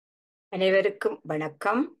அனைவருக்கும்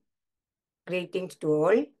வணக்கம். Greetings to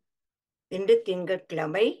all. இன்று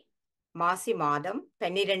திங்கட்கிழமை மாசி மாதம்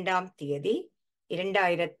 12ஆம் தேதி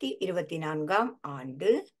 2024ஆம்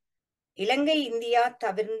ஆண்டு. இலங்கை இந்தியா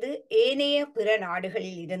தவிர்ந்து ஏனைய பிற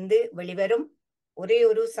நாடுகளில் இருந்து வெளிவரும் ஒரே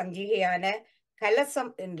ஒரு சஞ்சிகையான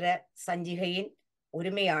கலசம் என்ற சஞ்சிகையின்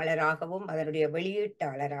உரிமையாளராகவும் அதனுடைய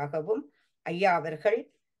வெளியீட்டாளராகவும் ஐயா அவர்கள்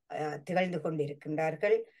திகழ்ந்து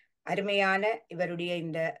கொண்டிருக்கின்றார்கள். அருமையான இவருடைய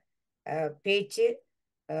இந்த பேச்சு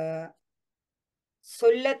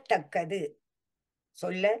சொல்லத்தக்கது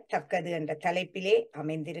என்ற தலைப்பிலே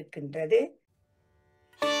அமைந்திருக்கின்றது.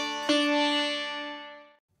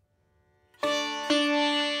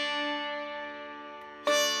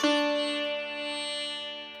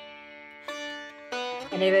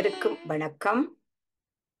 அனைவருக்கும் வணக்கம்.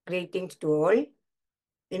 Greetings to all.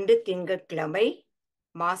 இன்று திங்கட்கிழமை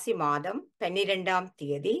மாசி மாதம் 12ஆம்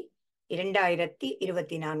தேதி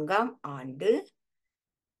 2024ஆம் ஆண்டு.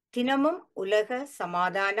 தினமும் உலக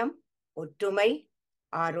சமாதானம், ஒற்றுமை,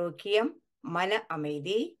 ஆரோக்கியம், மன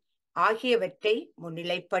அமைதி ஆகியவற்றை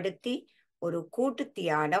முன்னிலைப்படுத்தி ஒரு கூட்டு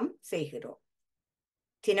தியானம் செய்கிறோம்.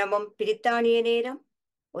 தினமும் பிரித்தானிய நேரம்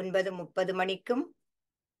 9:30 மணிக்கும்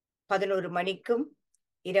 11 மணிக்கும்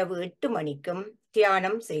இரவு 8 மணிக்கும்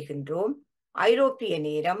தியானம் செய்கின்றோம். ஐரோப்பிய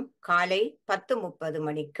நேரம் காலை 10:30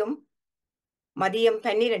 மணிக்கும் மதியம்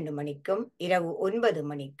 12 மணிக்கும் இரவு 9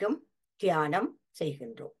 மணிக்கும் தியானம்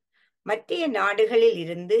செய்கின்றோம். மற்ற நாடுகளில்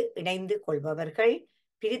இருந்து இணைந்து கொள்பவர்கள்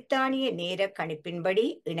பிரித்தானிய நேர கணிப்பின்படி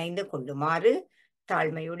இணைந்து கொள்ளுமாறு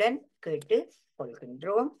தாழ்மையுடன் கேட்டு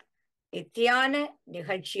கொள்கின்றோம். இத்தியான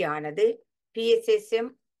நிகழ்ச்சியானது PSSM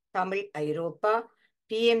தமிழ் ஐரோப்பா,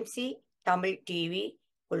 PMC தமிழ் டிவி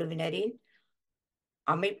குழுவினரின்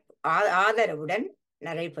ஆதரவுடன்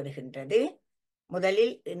நடைபெறுகின்றது.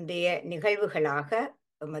 முதலில் இன்றைய நிகழ்வுகளாக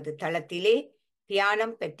எமது தளத்திலே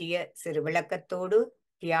தியானம் பற்றிய சிறு விளக்கத்தோடு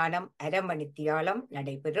தியானம் அரை மணி தியானம்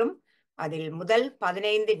நடைபெறும். அதில் முதல்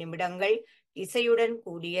 15 நிமிடங்கள் இசையுடன்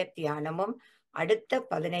கூடிய தியானமும் அடுத்த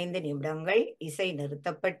 15 நிமிடங்கள் இசை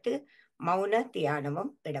நிறுத்தப்பட்டு மௌன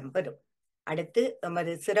தியானமும் இடம்பெறும். அடுத்து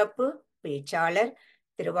எமது சிறப்பு பேச்சாளர்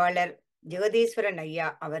திருவாளர் ஜெகதீஸ்வரன் ஐயா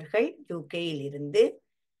அவர்கள் UK-யில் இருந்து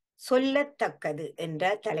சொல்லத்தக்கது என்ற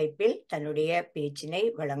தலைப்பில் தன்னுடைய பேச்சினை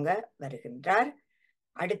வழங்க வருகின்றார்.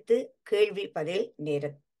 அடுத்து கேள்வி பதில்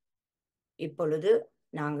நேரம். இப்பொழுது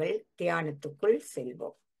நாங்கள் தியானத்துக்குள்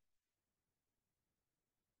செல்வோம்.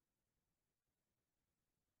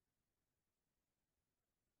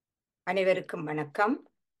 அனைவருக்கும் வணக்கம்.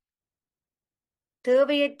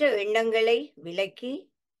 தேவையற்ற எண்ணங்களை விலக்கி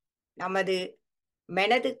நமது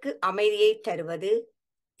மனதுக்கு அமைதியை தருவது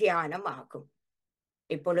தியானம் ஆகும்.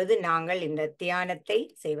 இப்பொழுது நாங்கள் இந்த தியானத்தை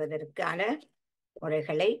செய்வதற்கான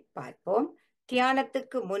முறைகளை பார்ப்போம்.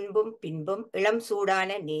 தியானத்துக்கு முன்பும் பின்பும் இளம்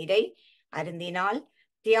சூடான நீரை அருந்தினால்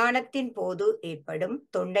தியானத்தின் போது ஏற்படும்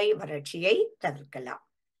தொண்டை வறட்சியை தவிர்க்கலாம்.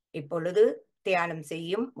 இப்பொழுது தியானம்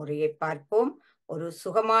செய்யும் முறையை பார்ப்போம். ஒரு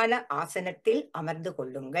சுகமான ஆசனத்தில் அமர்ந்து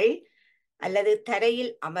கொள்ளுங்கள். அல்லது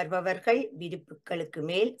தரையில் அமர்பவர்கள் விரிப்புகளுக்கு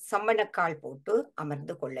மேல் சம்மணக்கால் போட்டு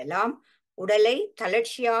அமர்ந்து கொள்ளலாம். உடலை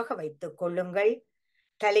தளர்ச்சியாக வைத்துக் கொள்ளுங்கள்.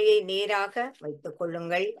 தலையை நேராக வைத்துக்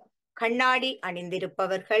கொள்ளுங்கள். கண்ணாடி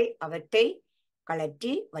அணிந்திருப்பவர்கள் அவற்றை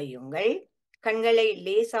கழற்றி வையுங்கள். கண்களை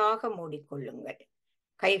லேசாக மூடிக்கொள்ளுங்கள்.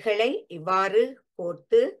 கைகளை இவ்வாறு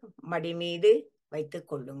கோர்த்து மடி மீது வைத்துக்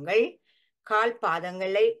கொள்ளுங்கள். கால்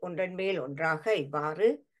பாதங்களை ஒன்றன் மேல் ஒன்றாக இவ்வாறு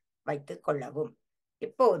வைத்துக் கொள்ளவும்.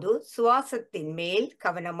 இப்போது சுவாசத்தின் மேல்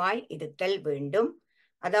கவனமாய் இருத்தல் வேண்டும்.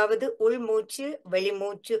 அதாவது உள்மூச்சு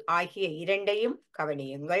வெளிமூச்சு ஆகிய இரண்டையும்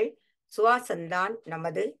கவனியுங்கள். சுவாசம்தான்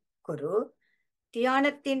நமது குரு.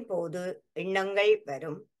 தியானத்தின் போது எண்ணங்கள்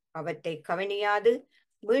வரும். அவற்றை கவனியாது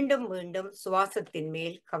மீண்டும் மீண்டும் சுவாசத்தின்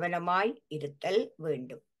மேல் கவனமாய் இருத்தல்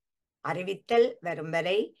வேண்டும். அறிவித்தல் வரும்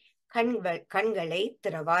வரை கண்களை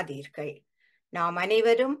திறவாதீர்கள். நாம்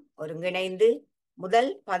அனைவரும் ஒருங்கிணைந்து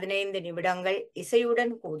முதல் 15 நிமிடங்கள்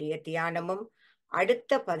இசையுடன் கூடிய தியானமும்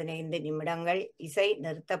அடுத்த 15 நிமிடங்கள் இசை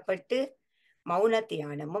நிறுத்தப்பட்டு மௌன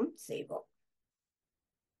தியானமும் செய்வோம்.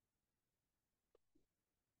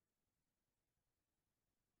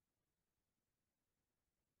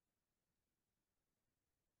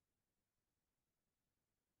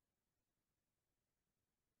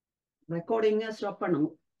 ரெக்கார்டிங்க ஸ்டாப் பண்ணுங்க.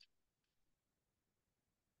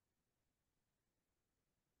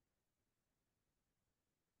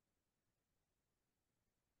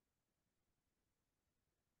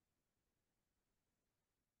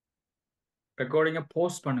 ரெக்கார்டிங்க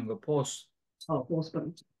போஸ்ட் பண்ணுங்க. போஸ்ட்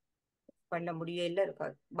பண்ண முடியல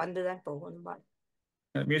இருக்காது, வந்துதான் போகணும்.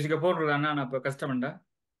 மியூசிக்கை போடுறதாண்ணா நான் இப்போ கஷ்டம்டா.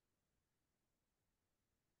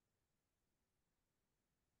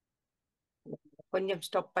 கொஞ்சம்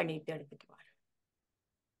ஸ்டாப் பண்ணிட்டு எடுத்துட்டு வர.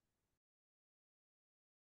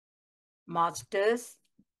 மாஸ்டர்ஸ்,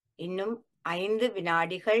 இன்னும் 5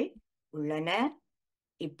 வினாடிகள் உள்ளன.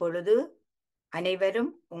 இப்பொழுது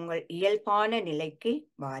அனைவரும் உங்கள் இயல்பான நிலைக்கு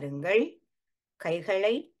வாருங்கள்.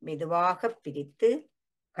 கைகளை மெதுவாக பிரித்து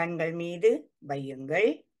கண்கள் மீது வையுங்கள்.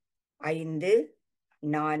 5,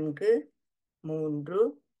 4, 3,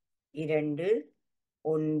 2,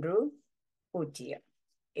 1, 0.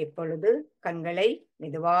 இப்பொழுது கண்களை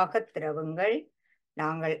மெதுவாக திறவுங்கள்.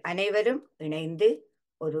 நாங்கள் அனைவரும் இணைந்து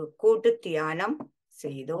ஒரு கூட்டு தியானம்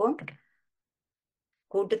செய்தோம்.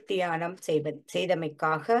 கூட்டு தியானம்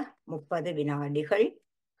செய்தமைக்காக 30 வினாடிகள்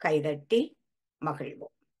கைதட்டி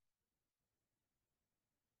மகிழ்வோம்.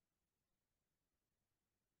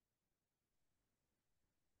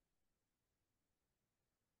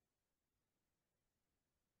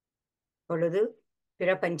 பொழுது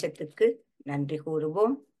பிரபஞ்சத்துக்கு நன்றி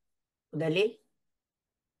கூறுவோம். முதலில்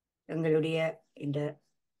எங்களுடைய இந்த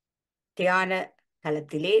தியான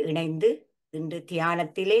தளத்திலே இன்று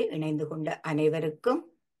தியானத்திலே இணைந்து கொண்ட அனைவருக்கும்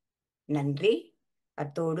நன்றி.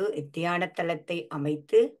 அத்தோடு இத்தியான தளத்தை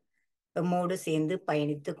அமைத்து எம்மோடு சேர்ந்து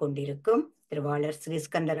பயணித்து கொண்டிருக்கும் திருவாளர்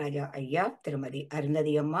ஸ்ரீஸ்கந்தராஜா ஐயா, திருமதி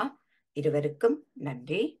அருந்ததி அம்மா இருவருக்கும்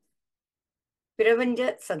நன்றி. பிரபஞ்ச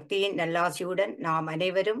சக்தியின் நல்லாசியுடன் நாம்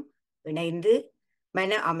அனைவரும் இணைந்து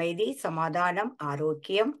மன அமைதி, சமாதானம்,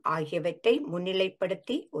 ஆரோக்கியம் ஆகியவற்றை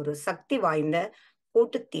முன்னிலைப்படுத்தி ஒரு சக்தி வாய்ந்த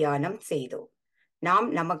கூட்டு தியானம் செய்தோம். நாம்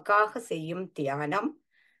நமக்காக செய்யும் தியானம்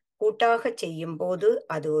கூட்டாக செய்யும் போது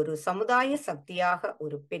அது ஒரு சமுதாய சக்தியாக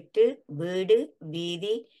உருப்பெற்று வீடு,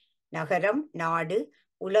 வீதி, நகரம், நாடு,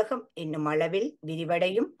 உலகம் என்னும் அளவில்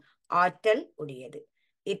விரிவடையும் ஆற்றல் உடையது.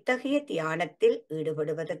 இத்தகைய தியானத்தில்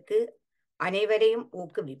ஈடுபடுவதற்கு அனைவரையும்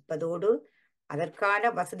ஊக்குவிப்பதோடு அதற்கான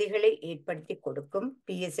வசதிகளை ஏற்படுத்தி கொடுக்கும்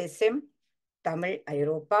PSSM தமிழ்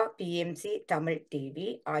ஐரோப்பா, PMC தமிழ் டிவி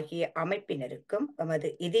ஆகிய அமைப்பினருக்கும் எமது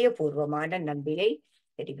இதயபூர்வமான நன்றியை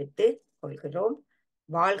தெரிவித்து கொள்கிறோம்.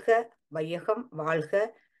 வாழ்க வையகம், வாழ்க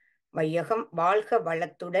வையகம், வாழ்க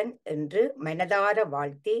வளத்துடன் என்று மனதார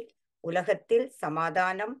வாழ்த்தி உலகத்தில்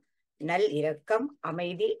சமாதானம், நல் இரக்கம்,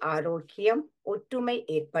 அமைதி, ஆரோக்கியம், ஒற்றுமை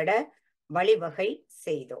ஏற்பட வழிவகை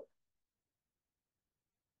செய்தோம்.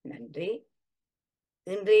 நன்றி.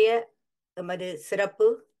 இன்றைய எமது சிறப்பு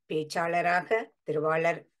பேச்சாளராக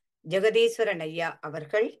திருவாளர் ஜெகதீஸ்வரன் ஐயா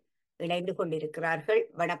அவர்கள் இணைந்து கொண்டிருக்கிறார்கள்.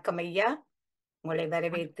 வணக்கம் ஐயா, உங்களை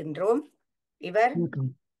வரவேற்கின்றோம். இவர்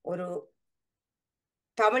ஒரு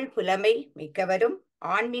தமிழ் புலமை மிக்கவரும்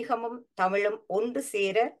ஆன்மீகமும் தமிழும் ஒன்று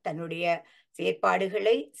சேர தன்னுடைய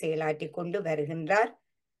செயற்பாடுகளை செயலாற்றி கொண்டு வருகின்றார்.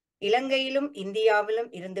 இலங்கையிலும் இந்தியாவிலும்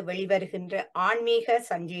இருந்து வெளிவருகின்ற ஆன்மீக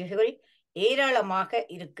சஞ்சிகைகள் ஏராளமாக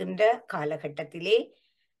இருக்கின்ற காலகட்டத்திலே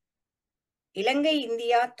இலங்கை,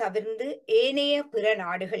 இந்தியா தவிர்த்து ஏனைய பிற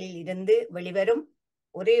நாடுகளில் இருந்து வெளிவரும்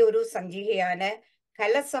ஒரே ஒரு சஞ்சிகையான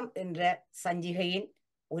கலசம் என்ற சஞ்சிகையின்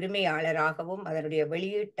உரிமையாளராகவும் அதனுடைய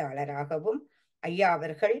வெளியீட்டாளராகவும் ஐயா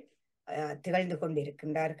அவர்கள் திகழ்ந்து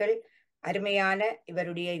கொண்டிருக்கின்றார்கள். அருமையான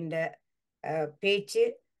இவருடைய இந்த பேச்சு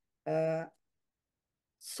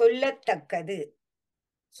சொல்லத்தக்கது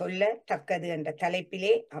என்ற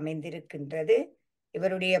தலைப்பிலே அமைந்திருக்கின்றது.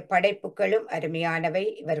 இவருடைய படைப்புகளும் அருமையானவை.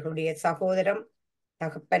 இவர்களுடைய சகோதரம்,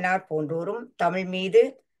 தகப்பனார் போன்றோரும் தமிழ் மீது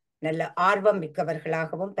நல்ல ஆர்வம்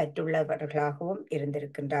மிக்கவர்களாகவும் பற்றுள்ளவர்களாகவும்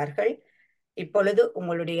இருந்திருக்கின்றார்கள். இப்பொழுது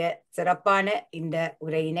உங்களுடைய சிறப்பான இந்த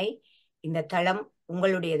உரையினை, இந்த தளம்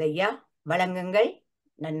உங்களுடையதையா, வழங்குங்கள்.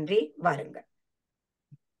 நன்றி. வாருங்கள்.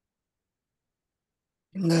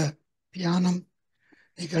 இந்த தியானம்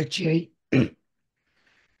நிகழ்ச்சியை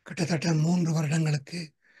கிட்டத்தட்ட 3 வருடங்களுக்கு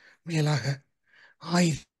மேலாக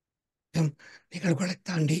 1000 நிகழ்வுகளை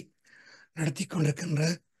தாண்டி நடத்தி கொண்டிருக்கின்ற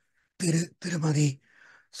திருமதி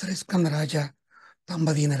ஸ்ரீஸ்கந்தராஜா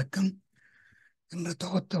தம்பதியினருக்கும் இன்று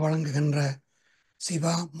தொகுத்து வழங்குகின்ற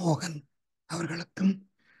சிவா மோகன் அவர்களுக்கும்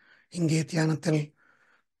இங்கே தியானத்தில்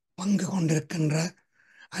பங்கு கொண்டிருக்கின்ற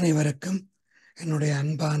அனைவருக்கும் என்னுடைய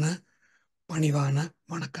அன்பான பணிவான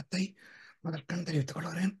வணக்கத்தை முதற்கண் தெரிவித்துக்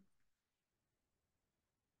கொள்கிறேன்.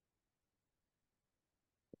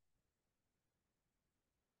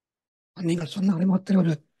 நீங்கள் சொன்ன அறிமுகத்தில்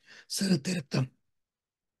ஒரு சிறு திருத்தம்.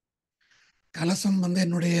 கலசம்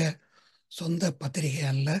என்னுடைய சொந்த பத்திரிகை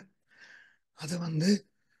அல்ல. அது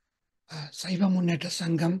சைவ முன்னேற்ற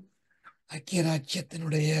சங்கம் ஐக்கிய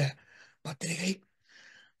ராஜ்யத்தினுடைய பத்திரிகை.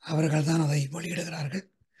 அவர்கள் தான் அதை வெளியிடுகிறார்கள்.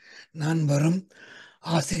 நான் வரும்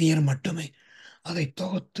ஆசிரியர் மட்டுமே. அதை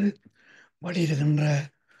தொகுத்து வெளியிடுகின்ற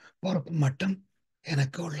பொறுப்பு மட்டும்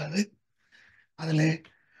எனக்கு உள்ளது. அதில்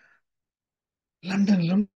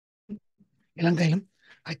லண்டனிலும் இலங்கையிலும்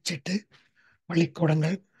அச்சிட்டு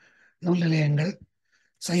பள்ளிக்கூடங்கள், நூல் நிலையங்கள்,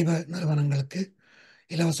 சைவ நிறுவனங்களுக்கு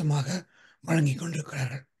இலவசமாக வழங்கிக்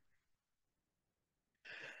கொண்டிருக்கிறார்கள்.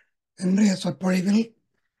 இன்றைய சொற்பொழிவில்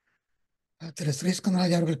திரு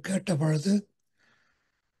ஸ்ரீஸ்கந்தராஜ் அவர்கள் கேட்ட பொழுது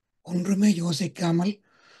ஒன்றுமே யோசிக்காமல்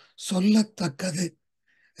சொல்லத்தக்கது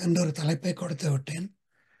என்ற ஒரு தலைப்பை கொடுத்து விட்டேன்.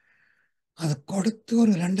 அதை கொடுத்து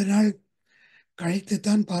ஒரு 2 நாள்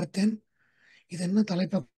கழித்துத்தான் பார்த்தேன், இது என்ன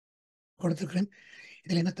தலைப்பை கொடுத்திருக்கிறேன்,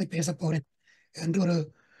 இதில் என்னத்தை பேசப் போகிறேன் என்று ஒரு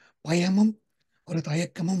பயமும் ஒரு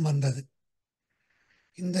தயக்கமும் வந்தது.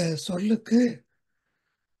 இந்த சொல்லுக்கு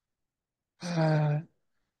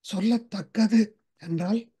சொல்லத்தக்கது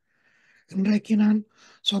என்றால் இன்றைக்கு நான்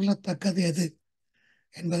சொல்லத்தக்கது எது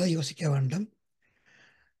என்பதை யோசிக்க வேண்டும்.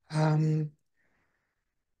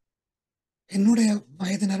 என்னுடைய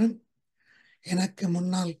வயதினரும் எனக்கு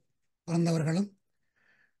முன்னால் பிறந்தவர்களும்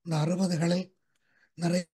இந்த 60களில்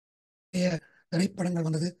நிறைய திரைப்படங்கள்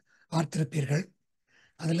வந்தது பார்த்திருப்பீர்கள்.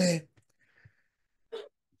 அதில்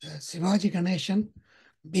சிவாஜி கணேசன்,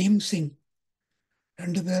 பீம்சிங்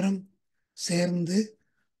 2 பேரும் சேர்ந்து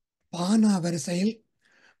பானா வரிசையில்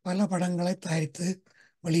பல படங்களை தயாரித்து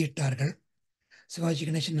வெளியிட்டார்கள். சிவாஜி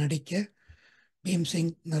கணேசன் நடிக்க,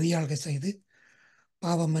 பீம்சிங் நெறியாள்கை செய்து,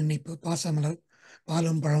 பாவ மன்னிப்பு, பாசமலர்,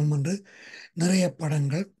 பாலும் பழமும் என்று நிறைய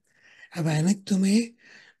படங்கள், அவை அனைத்துமே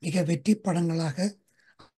மிக வெற்றி படங்களாக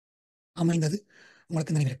அமைந்தது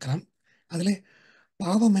உங்களுக்கு நினைவிருக்கலாம். அதில்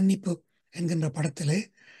பாவ மன்னிப்பு என்கின்ற படத்திலே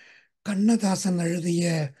கண்ணதாசன் எழுதிய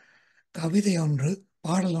கவிதை ஒன்று,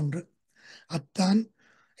 பாடல் ஒன்று, அத்தான்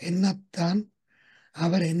என்னத்தான்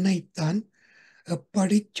அவர் என்னைத்தான்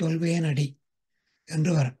எப்படி சொல்வேன் அடி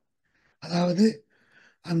என்று வரும். அதாவது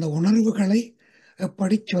அந்த உணர்வுகளை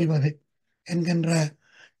எப்படி சொல்வது என்கின்ற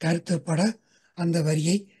கருத்துப்பட அந்த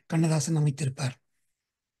வரியை கண்ணதாசன் அமைத்திருப்பார்.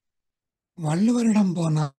 வள்ளுவரிடம்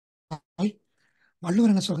போனால்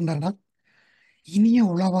வள்ளுவர் என்ன சொல்கின்றார், இனிய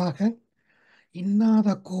உளவாக இன்னாத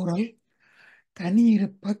கூறல் கனி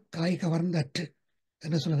இருப்ப காய் கவர்ந்தற்று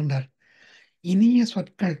என்று சொல்கின்றார். இனிய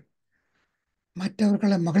சொற்கள்,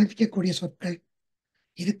 மற்றவர்களை மகிழ்விக்கக்கூடிய சொற்கள்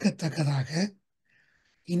இருக்கத்தக்கதாக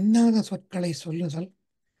இன்னாத சொற்களை சொல்லுதல்,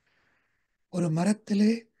 ஒரு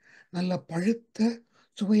மரத்திலே நல்ல பழுத்த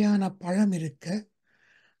சுவையான பழம் இருக்க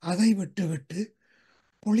அதை விட்டு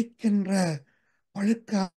புளிக்கின்ற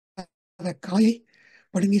பழுக்காத காயை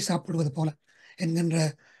படுங்கி சாப்பிடுவது போல என்கின்ற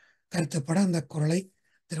கருத்துப்பட அந்த குறளை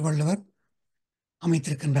திருவள்ளுவர்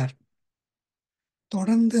அமைத்திருக்கின்றார்.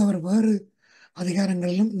 தொடர்ந்து அவர் வேறு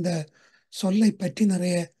அதிகாரங்களிலும் இந்த சொல்லை பற்றி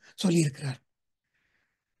நிறைய சொல்லியிருக்கிறார்.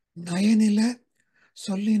 நயனில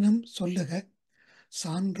சொல்லினும் சொல்லுக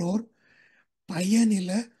சான்றோர்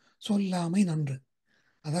பயனில சொல்லாமை நன்று.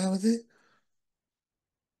 அதாவது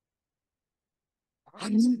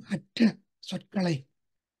அர்த்தம் அற்ற சொற்களை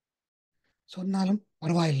சொன்னாலும்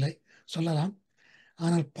பரவாயில்லை, சொல்லலாம்.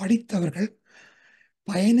 ஆனால் படித்தவர்கள்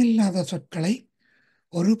பயனில்லாத சொற்களை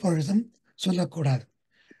ஒரு பொழுதும் சொல்லக்கூடாது.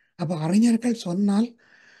 அப்போ அறிஞர்கள் சொன்னால்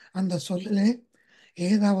அந்த சொல்லிலே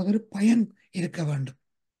ஏதாவது ஒரு பயன் இருக்க வேண்டும்.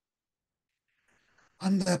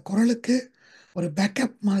 அந்த குறளுக்கு ஒரு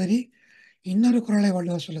பேக்கப் மாதிரி இன்னொரு குறளை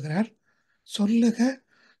வள்ளுவர் சொல்லுகிறார், சொல்லுக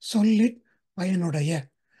சொல்லிற் பயனுடைய.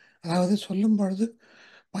 அதாவது சொல்லும் பொழுது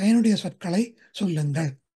பயனுடைய சொற்களை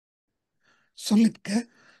சொல்லுங்கள். சொல்லிற்க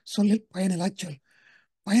சொல்லில் பயனில்லா சொல்,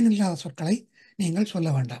 பயனில்லாத சொற்களை நீங்கள் சொல்ல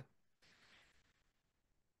வேண்டாம்.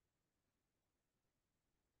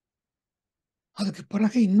 அதுக்கு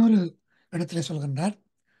பிறகு இன்னொரு இடத்துல சொல்கின்றார்,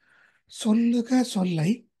 சொல்லுக சொல்லை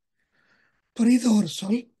புரிதோர்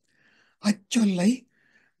சொல் அச்சொல்லை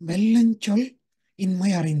வெல்லஞ்சொல்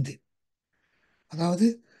இன்மை அறிந்து. அதாவது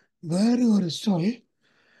வேறு ஒரு சொல்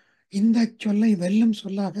இந்த சொல்லை வெல்லும்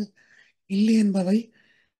சொல்லாக இல்லை என்பதை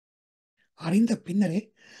அறிந்த பின்னரே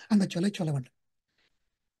அந்த சொல்லை சொல்ல வேண்டும்.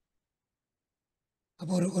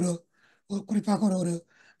 அப்போ ஒரு ஒரு குறிப்பாக ஒரு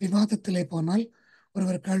விவாதத்திலே போனால்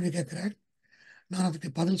ஒருவர் கேள்வி கேட்கிறார், நான் அதுக்கு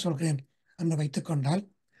பதில் சொல்கிறேன் என்று வைத்துக்கொண்டால்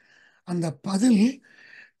அந்த பதில்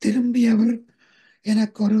திரும்பியவர்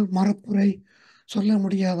எனக்கு ஒரு மறுப்புரை சொல்ல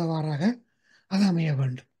முடியாதவாறாக அது அமைய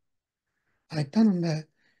வேண்டும். அதைத்தான்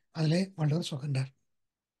அதிலே வள்ளுவர் சொல்கின்றார்.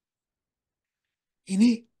 இனி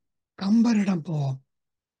கம்பரிடம் போவோம்.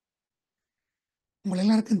 உங்கள்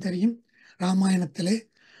எல்லாருக்கும் தெரியும், ராமாயணத்திலே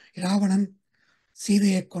ராவணன்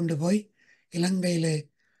சீதையை கொண்டு போய் இலங்கையிலே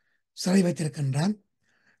சிறை வைத்திருக்கின்றான்.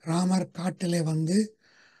 ராமர் காட்டிலே வந்து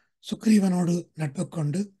சுக்ரீவனோடு நட்பு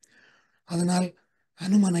கொண்டு அதனால்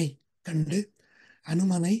அனுமனை கண்டு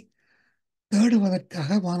அனுமனை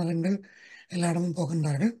தேடுவதற்காக வானரங்கள் எல்லா இடமும்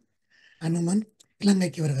போகின்றார்கள். அனுமன்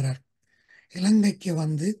இலங்கைக்கு வருகிறார். இலங்கைக்கு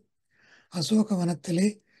வந்து அசோகவனத்திலே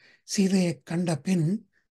சீதையை கண்ட பின்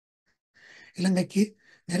இலங்கைக்கு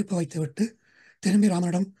நெருப்பு வைத்துவிட்டு திரும்பி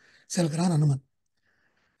ராமனிடம் செல்கிறான் அனுமன்.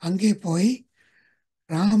 அங்கே போய்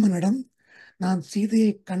ராமனிடம் நான்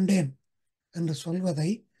சீதையை கண்டேன் என்று சொல்வதை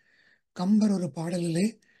கம்பர் ஒரு பாடலிலே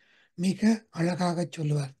மிக அழகாக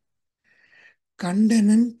சொல்லுவார்.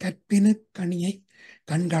 கண்டனன் கற்பின கனியை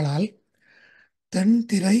கண்களால்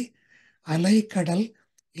தென்திரை அலைகடல்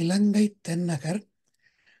இலங்கை தென்னகர்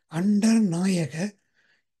அண்டர் நாயக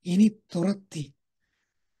இனி துரத்தி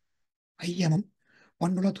ஐயமும்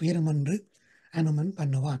பண்டுல துயரம் என்று அனுமன்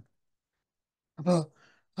பண்ணுவான். அப்போ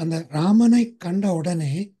அந்த ராமனை கண்ட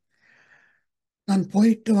உடனே நான்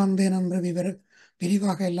போயிட்டு வந்தேன் என்று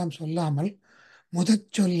விரிவாக எல்லாம் சொல்லாமல் முதற்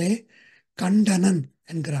சொல்லே கண்டனன்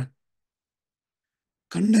என்கிறான்.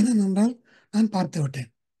 கண்டனன் என்றால் நான் பார்த்து விட்டேன்.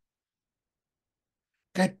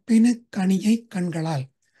 கற்பின கனியை கண்களால்,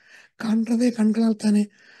 காண்றதே கண்களால் தானே,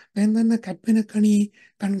 வேந்தன கற்பின கனியை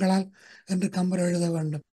கண்களால் என்று கம்பர் எழுத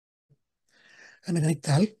வேண்டும் என்று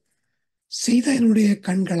நினைத்தால், சீதையனுடைய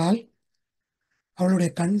கண்களால், அவளுடைய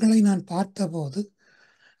கண்களை நான் பார்த்தபோது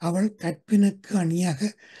அவள் கற்பினுக்கு அணியாக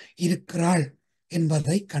இருக்கிறாள்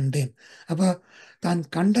என்பதை கண்டேன். அப்ப தான்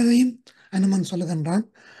கண்டதையும் அனுமன் சொல்லுகின்றான்,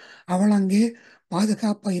 அவள் அங்கே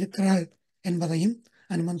பாதுகாப்பாக இருக்கிறாள் என்பதையும்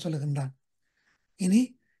அனுமன் சொல்லுகின்றான். இனி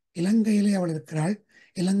இலங்கையிலே அவள் இருக்கிறாள்,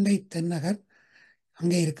 இலங்கை தென்னகர்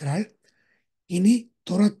அங்கே இருக்கிறாள். இனி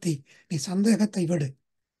துரத்தி, நீ சந்தேகத்தை விடு,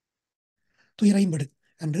 துயரையும் விடு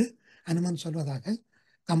என்று அனுமன் சொல்வதாக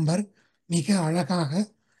கம்பர் மிக அழகாக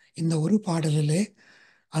இந்த ஒரு பாடலிலே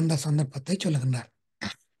அந்த சந்தர்ப்பத்தை சொல்லுகின்றார்.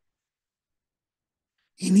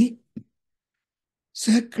 இனி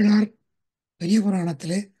சேக்கிழார் பெரிய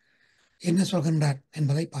புராணத்திலே என்ன சொல்கின்றார்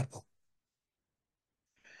என்பதை பார்ப்போம்.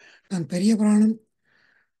 நான் பெரிய புராணம்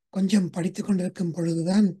கொஞ்சம் படித்து கொண்டிருக்கும்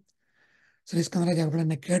பொழுதுதான் ஸ்ரீ ஸ்கந்தராஜ் அவர்கள்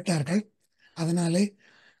என்னை கேட்டார்கள். அதனாலே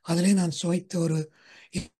அதிலே நான் சுவைத்த ஒரு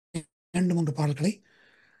 2-3 பாடல்களை,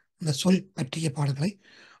 இந்த சொல் பற்றிய பாடல்களை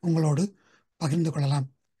உங்களோடு பகிர்ந்து கொள்ளலாம்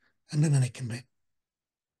என்று நினைக்கின்றேன்.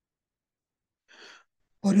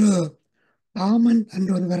 ஒரு தாமன்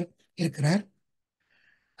என்று ஒருவர் இருக்கிறார்.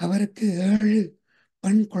 அவருக்கு 7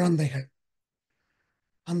 பெண் குழந்தைகள்.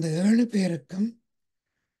 அந்த 7 பேருக்கும்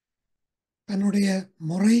தன்னுடைய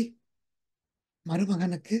முறை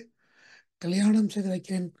மருமகனுக்கு கல்யாணம் செய்து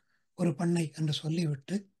வைக்கிறேன் ஒரு பெண்ணை என்று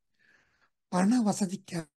சொல்லிவிட்டு பண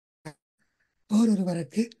வசதிக்க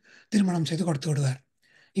வேறொருவருக்கு திருமணம் செய்து கொடுத்து விடுவார்.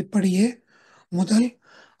 இப்படியே முதல்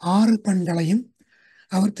 6 பெண்களையும்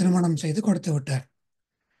அவர் திருமணம் செய்து கொடுத்து விட்டார்.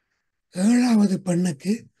 7வது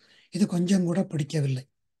பெண்ணுக்கு இது கொஞ்சம் கூட பிடிக்கவில்லை.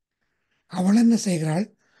 அவள் என்ன செய்கிறாள்?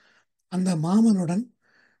 அந்த மாமனுடன்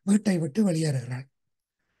வீட்டை விட்டு வெளியேறுகிறாள்.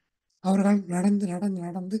 அவர்கள் நடந்து நடந்து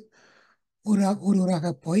நடந்து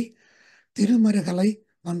ஊராக போய் திருமருகலை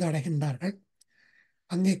வந்து அடைகின்றார்கள்.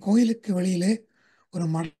 அங்கே கோயிலுக்கு வெளியிலே ஒரு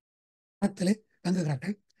மடத்திலே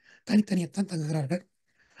தங்குகிறார்கள். தனித்தனியத்தான் தங்குகிறார்கள்.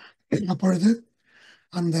 அப்பொழுது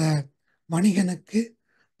அந்த வணிகனுக்கு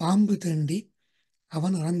பாம்பு தீண்டி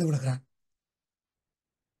அவன் இறந்து விடுகிறான்.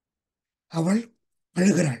 அவள்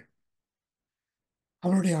அழுகிறாள்.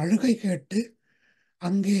 அவளுடைய அழுகை கேட்டு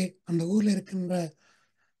அங்கே அந்த ஊரில் இருக்கின்ற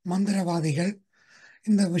மந்திரவாதிகள்,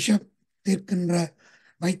 இந்த விஷம் தீர்க்கின்ற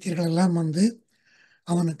வைத்தியர்கள் எல்லாம் வந்து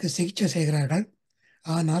அவனுக்கு சிகிச்சை செய்கிறார்கள்.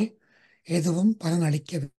 ஆனால் எதுவும்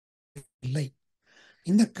பலனளிக்கவில்லை.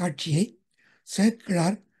 இந்த காட்சியை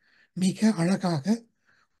சேக்கிழார் மிக அழகாக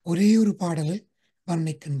ஒரே ஒரு பாடலில்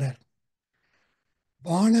வர்ணிக்கின்றார்.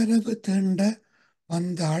 வாளரவு தீண்ட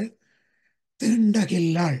வந்தாள்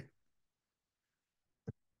தீண்டகில்லாள்,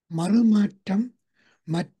 மறுமாற்றம்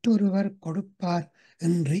மற்றொருவர் கொடுப்பார்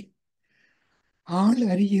இன்றி ஆள்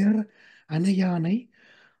அரியர் அணையானை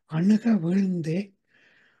அணுக வீழ்ந்தே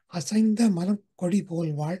அசைந்த மலர்கொடி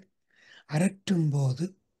போல்வாள் அரற்றும் போது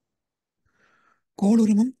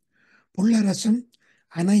கோளுருமும் புல்லரசும்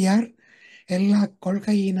அணையார் எல்லா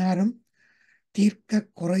கொள்கையினாரும் தீர்க்க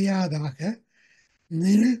குறையாதாக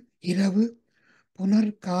நிழல் இரவு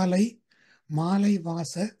புனர்காலை மாலை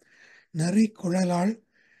வாச நெறி குழலால்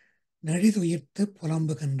நெழிதுயிர்த்து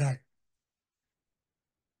புலம்புகின்றாள்.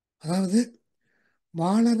 அதாவது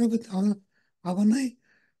வாளரவு அவனை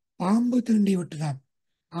பாம்பு தீண்டி விட்டுதான்,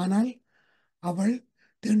 ஆனால் அவள்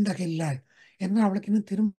தீண்டகில்லாள். என்ன, அவளுக்கு இன்னும்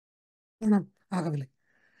திருமணம் ஆகவில்லை.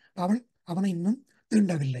 அவள் அவனை இன்னும்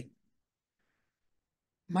தீண்டவில்லை.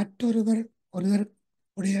 ஒருவர்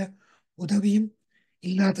உடைய உதவியும்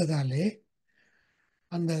இல்லாததாலே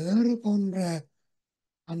அந்த ஏறு போன்ற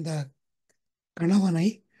அந்த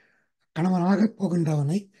கணவனாக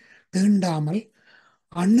போகின்றவனை தீண்டாமல்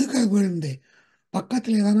அணுக வீழ்ந்து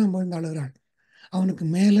பக்கத்திலே தானே வீழ்ந்து அழுகிறாள். அவனுக்கு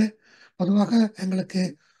மேலே பொதுவாக எங்களுக்கு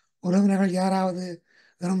உறவினர்கள் யாராவது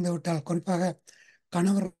இறந்து விட்டால், குறிப்பாக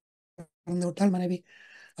கணவர் இறந்து விட்டால் மனைவி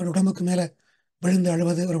அவள் உடம்புக்கு மேலே விழுந்து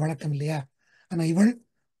அழுவது ஒரு வழக்கம் இல்லையா? ஆனால் இவள்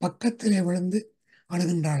பக்கத்திலே விழுந்து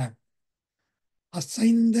அழுகின்றாளாம்.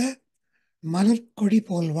 அசைந்த மலர்கொடி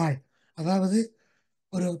போல்வாள். அதாவது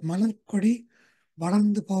ஒரு மலர்கொடி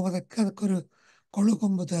வளர்ந்து போவதற்கு அதுக்கு ஒரு கொழு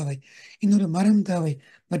கொம்பு தேவை, இன்னொரு மரம் தேவை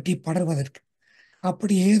பற்றி படர்வதற்கு.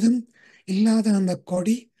 அப்படி ஏதும் இல்லாத அந்த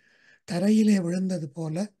கொடி தரையிலே விழுந்தது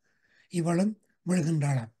போல இவளும்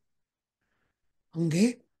விழுகின்றாளாம். அங்கே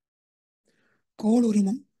கோள்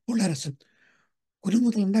உருமும் புலரசும்.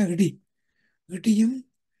 உருமுதல் என்றால் இடி, இடியும்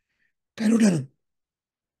கருடனும்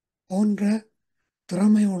போன்ற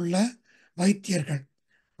திறமை உள்ள வைத்தியர்கள்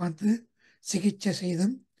வந்து சிகிச்சை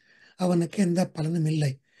செய்தும் அவனுக்கு எந்த பலனும்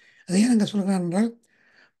இல்லை. அதே அங்கே சொல்கிறார் என்றால்,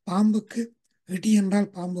 பாம்புக்கு இடி என்றால்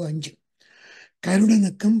பாம்பு அஞ்சும்,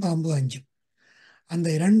 கருடனுக்கும் பாம்பு அஞ்சும். அந்த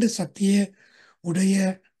இரண்டு சக்தியை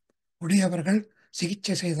உடையவர்கள்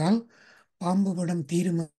சிகிச்சை செய்தால் பாம்புவிடம்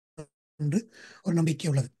தீரும் என்று ஒரு நம்பிக்கை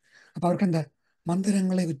உள்ளது. அப்போ அவருக்கு அந்த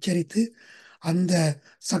மந்திரங்களை உச்சரித்து அந்த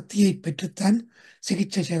சக்தியை பெற்றுத்தான்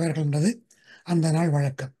சிகிச்சை செய்வார்கள் என்றது அந்த நாள்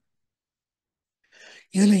வழக்கம்.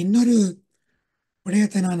 இதில் இன்னொரு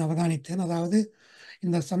விடயத்தை நான் அவதானித்தேன். அதாவது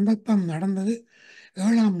இந்த சந்தர்ப்பம் நடந்தது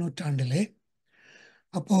 7ஆம் நூற்றாண்டிலே.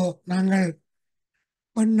 அப்போ நாங்கள்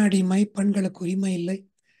பெண் அடிமை, பெண்களுக்கு உரிமை இல்லை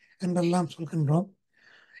என்றெல்லாம் சொல்கின்றோம்.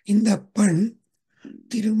 இந்த பெண்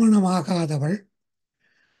திருமணமாகாதவள்,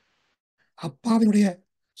 அப்பாவினுடைய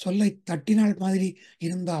சொல்லை தட்டினால் மாதிரி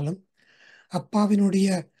இருந்தாலும் அப்பாவினுடைய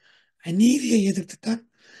அநீதியை எதிர்த்துத்தான்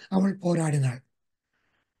அவள் போராடினாள்.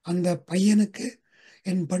 அந்த பையனுக்கு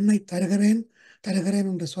என் பெண்ணை தருகிறேன் தருகிறேன்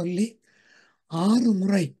என்று சொல்லி 6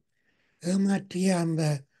 முறை ஏமாற்றிய அந்த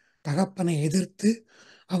தகப்பனை எதிர்த்து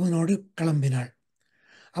அவனோடு கிளம்பினாள்.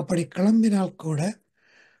 அப்படி கிளம்பினால் கூட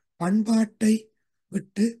பண்பாட்டை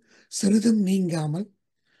விட்டு சிறிதும் நீங்காமல்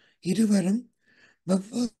இருவரும்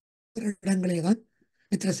வெவ்வேறு இடங்களே தான்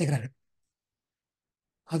நித்திரை செய்கிறார்கள்.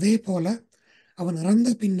 அதே போல அவன் இறந்த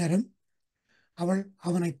பின்னரும் அவள்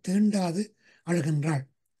அவனை தீண்டாது அழுகின்றாள்.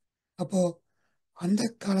 அப்போ அந்த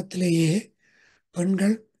காலத்திலேயே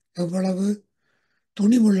பெண்கள் எவ்வளவு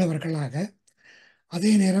துணிவுள்ளவர்களாக,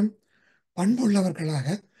 அதே நேரம் பண்புள்ளவர்களாக,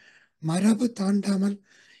 மரபு தாண்டாமல்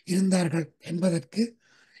இருந்தார்கள் என்பதற்கு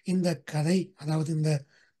இந்த கதை, அதாவது இந்த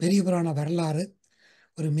பெரிய புராண வரலாறு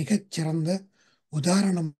ஒரு மிகச்சிறந்த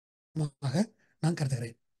உதாரணமாக நான்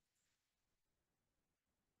கருதுகிறேன்.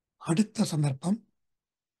 அடுத்த சந்தர்ப்பம்,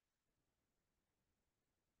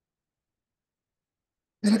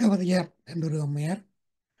 திலகவதியார் என்றொரு அம்மையார்.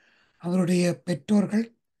 அவருடைய பெற்றோர்கள்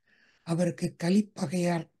அவருக்கு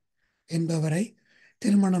கலிப்பகையார் என்பவரை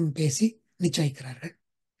திருமணம் பேசி நிச்சயிக்கிறார்கள்.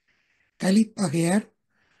 கலிப்பகையார்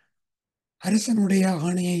அரசனுடைய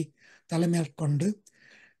ஆணையை தலைமையில் கொண்டு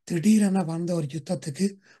திடீரென வந்த ஒரு யுத்தத்துக்கு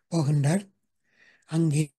போகின்றார்.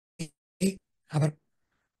 அங்கே அவர்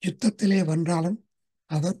யுத்தத்திலே வென்றாலும்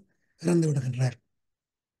அவர் இறந்து விடுகின்றார்.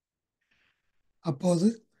 அப்போது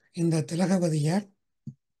இந்த திலகவதியார்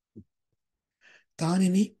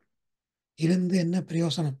தானினி இருந்து என்ன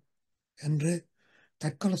பிரயோசனம் என்று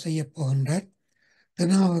தற்கொலை செய்ய போகின்றார்.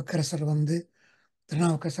 திருநாவுக்கரசர்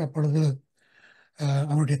திருநாவுக்கரசர் அப்பொழுது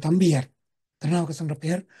அவருடைய தம்பியார், திருநாவுக்கரசர் என்ற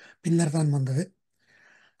பெயர் பின்னர் தான் வந்தது.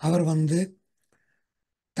 அவர்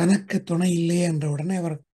தனக்கு துணை இல்லையே என்ற உடனே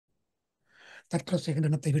அவர் தற்கொலை செய்கின்ற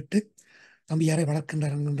எண்ணத்தை விட்டு தம்பியாரை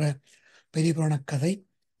வளர்க்கின்றார் என்கின்ற பெரிய புராண கதை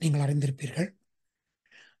நீங்கள் அறிந்திருப்பீர்கள்.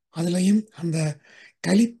 அதிலையும் அந்த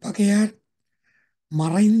கலிப்பகையார்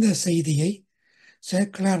மறைந்த செய்தியை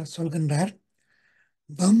சேக்கிழார் சொல்கின்றார்.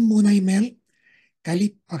 வம்முனை மேல்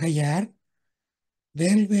கலிப்பகையார்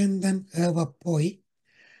வேல்வேந்தன் ஏவப் போய்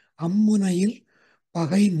அம்முனையில்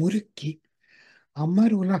பகை முறுக்கி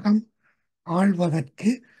அமர் உலகம்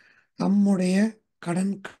ஆள்வதற்கு தம்முடைய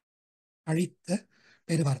கடன் அழித்த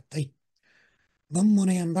பெருவார்த்தை.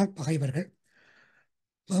 வம்முனை என்றால் பகைவர்கள்.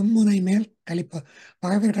 வம்முனை மேல்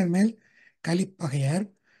பகைவர்கள் மேல் கலிப்பகையார்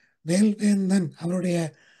வேல்வேந்தன் அவருடைய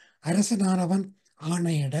அரசனானவன்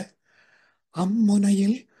ஆணையிட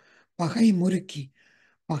அம்முனையில் பகை முறுக்கி,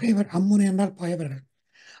 பகைவர் அம்முனை என்றால் பகைவர்கள்,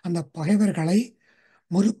 அந்த பகைவர்களை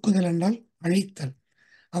முறுக்குதல் என்றால் அழித்தல்,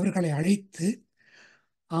 அவர்களை அழித்து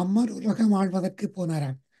அமர் உலகம் ஆழ்வதற்கு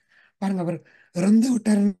போனாராம். பாருங்க, அவர் இறந்து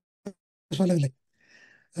விட்டார் சொல்லவில்லை.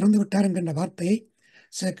 இறந்து விட்டார் என்கின்ற வார்த்தையை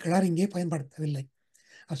சேக்கிழார் இங்கே பயன்படுத்தவில்லை.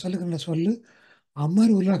 அவர் சொல்லுகின்ற சொல்லு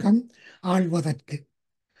அமர் உலகம் ஆழ்வதற்கு,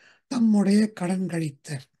 தம்முடைய கடன்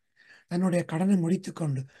கழித்தர், தன்னுடைய கடனை முடித்து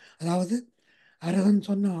கொண்டு, அதாவது அரசன்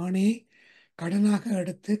சொன்ன ஆணையை கடனாக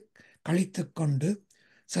எடுத்து கழித்து கொண்டு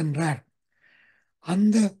சென்றார்.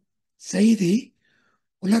 அந்த செய்தி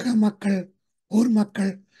உலக மக்கள், ஊர்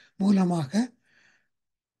மக்கள் மூலமாக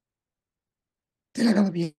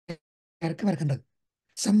திலகவதியாருக்கு வருகின்றது.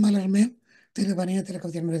 செம்மலர் மேல் திருவனைய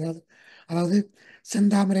திலகவதி என்பது அதாவது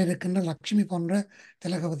செந்தாமரை இருக்கின்ற லட்சுமி போன்ற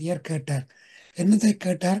திலகவதியார் கேட்டார். என்னத்தை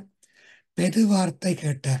கேட்டார்? பெருவார்த்தை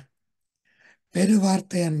கேட்டார்.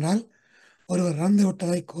 பெருவார்த்தை என்றால் ஒருவர் இறந்து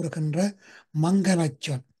விட்டதை கூறுகின்ற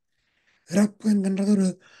மங்களச்சொல். இறப்பு என்கின்றது ஒரு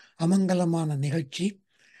அமங்கலமான நிகழ்ச்சி.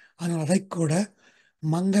 ஆனால் அதை கூட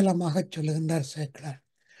மங்களமாக சொல்லுகின்றார் சேக்கிழார்.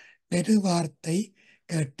 பெருவார்த்தை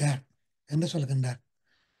கேட்டார் என்று சொல்கின்றார்.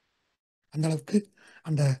 அந்த அளவுக்கு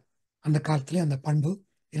அந்த அந்த காலத்திலே அந்த பண்பு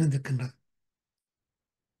இருந்திருக்கின்றது.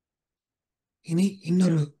 இனி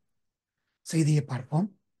இன்னொரு செய்தியை பார்ப்போம்.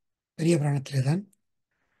 பெரிய புராணத்திலே தான்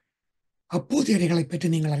அப்பூதியடிகளை பற்றி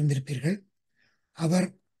நீங்கள் அறிந்திருப்பீர்கள். அவர்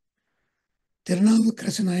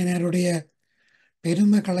திருநாவுக்கரசு நாயனாருடைய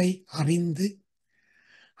பெருமைகளை அறிந்து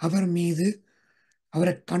அவர் மீது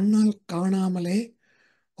அவரை கண்ணால் காணாமலே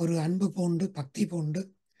ஒரு அன்பு பூண்டு பக்தி பூண்டு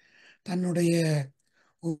தன்னுடைய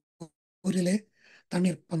ஊரிலே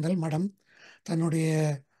தண்ணீர் பந்தல் மடம் தன்னுடைய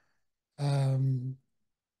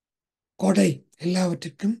கொடை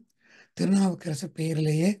எல்லாவற்றுக்கும் திருநாவுக்கரசு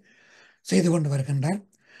பெயரிலேயே செய்து கொண்டு வருகின்றார்.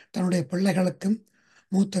 தன்னுடைய பிள்ளைகளுக்கும்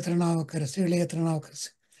மூத்த திருநாவுக்கரசு இளைய திருநாவுக்கரசு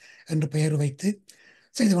என்று பெயர் வைத்து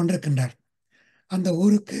செய்து கொண்டிருக்கின்றார். அந்த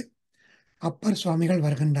ஊருக்கு அப்பர் சுவாமிகள்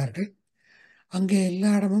வருகின்றார்கள். அங்கே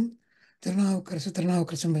எல்லா இடமும் திருநாவுக்கரசு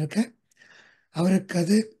திருநாவுக்கரசு இருக்க அவருக்கு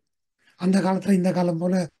அது அந்த காலத்தில் இந்த காலம்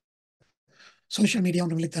போல சோசியல் மீடியா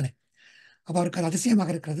ஒன்று இல்லைத்தானே. அப்போ அவருக்கு அது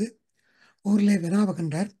அதிசயமாக இருக்கிறது. ஊரிலே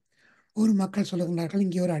வினாவுகின்றார். ஊர் மக்கள் சொல்லுகின்றார்கள்,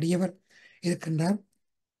 இங்கே ஒரு அடியவர் இருக்கின்றார்,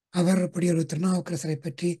 அவர் இப்படி ஒரு திருநாவுக்கரசரை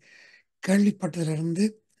பற்றி கேள்விப்பட்டதிலிருந்து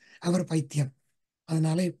அவர் பைத்தியம்,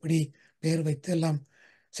 அதனால இப்படி பெயர் வைத்து எல்லாம்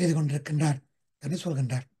செய்து கொண்டிருக்கின்றார் என்று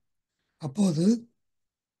சொல்கின்றார். அப்போது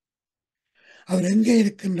அவர் எங்கே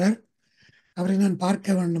இருக்கின்றார், அவரை நான்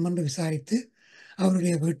பார்க்க வேண்டும் என்று விசாரித்து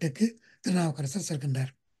அவருடைய வீட்டுக்கு திருநாவுக்கரசர்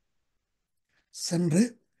செல்கின்றார். சென்று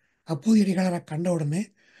அப்பூதியடிகளாரை கண்டவுடனே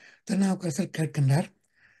திருநாவுக்கரசர் கேட்கின்றார்.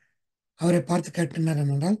 அவரை பார்த்து கேட்கின்றார்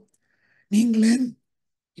என்றால், நீங்களே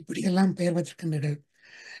இப்படியெல்லாம் பெயர் வைத்திருக்கின்றீர்கள்,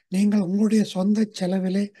 நீங்கள் உங்களுடைய சொந்த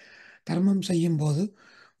செலவிலே தர்மம் செய்யும் போது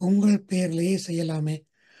உங்கள் பெயரிலேயே செய்யலாமே,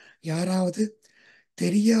 யாராவது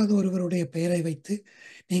தெரியாத ஒருவருடைய பெயரை வைத்து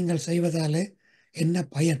நீங்கள் செய்வதாலே என்ன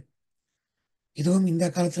பயன்? இதுவும் இந்த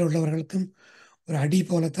காலத்தில் உள்ளவர்களுக்கும் ஒரு அடி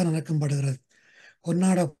போலத்தான் நடக்கப்படுகிறது.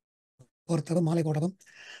 பொன்னாட பொறுத்தவரை மாலை போடவும்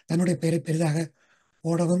தன்னுடைய பெயரை பெரிதாக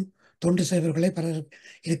ஓடவும் தொண்டு செய்வர்களே பலர்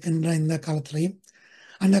இருக்கின்ற இந்த காலத்திலையும்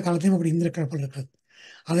அந்த காலத்திலையும் அப்படி இருந்திருக்கிற போல் இருக்கிறது.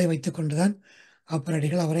 அதை வைத்துக் கொண்டுதான்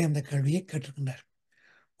அப்பரடிகள் அவரை அந்த கேள்வியை கேட்டிருக்கின்றார்.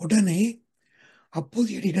 உடனே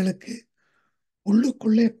அப்பூதியடிகளுக்கு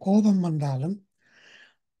உள்ளுக்குள்ளே கோபம் வந்தாலும்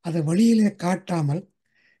அதை வெளியிலே காட்டாமல்,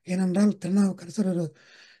 ஏனென்றால் திருநாவுக்கரசர் ஒரு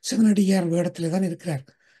சிவனடியார் வேடத்திலே தான் இருக்கிறார்,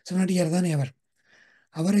 சிவனடியார் தானே அவர்.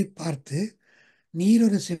 அவரை பார்த்து, நீர்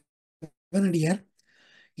ஒரு சிவனடியார்,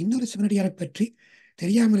 இன்னொரு சிவனடியாரை பற்றி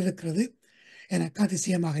தெரியாமல் இருக்கிறது எனக்கு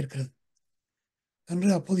அதிசயமாக இருக்கிறது என்று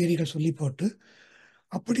அப்பூதியடிகள் சொல்லி போட்டு,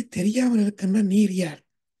 அப்படி தெரியாமல் இருக்கின்ற நீர் யார்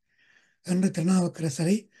என்று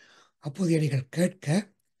திருநாவுக்கரசரை அப்பூதியடிகள் கேட்க,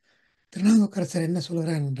 திருநாவுக்கரசர் என்ன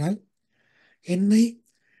சொல்கிறார் என்றால், என்னை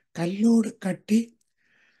கல்லோடு கட்டி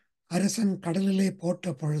அரசன் கடலிலே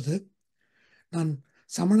போட்ட பொழுது நான்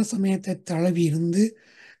சமண சமயத்தை தழுவி இருந்து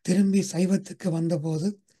திரும்பி சைவத்துக்கு வந்தபோது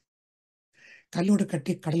கல்லோடு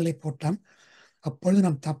கட்டி கடலிலே போட்டான், அப்பொழுது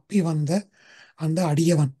நாம் தப்பி வந்த அந்த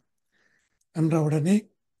அடியவன் என்றவுடனே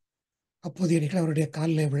அப்போதையடிகள் அவருடைய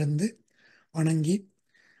காலில் விழுந்து வணங்கி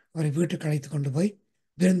அவரை வீட்டுக்கு அழைத்து கொண்டு போய்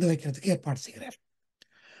விருந்து வைக்கிறதுக்கு ஏற்பாடு செய்கிறார்.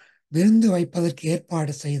 விருந்து வைப்பதற்கு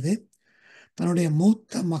ஏற்பாடு செய்து தன்னுடைய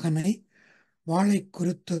மூத்த மகனை வாளை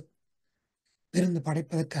குறித்து விருந்து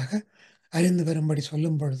படைப்பதற்காக அறிந்து வரும்படி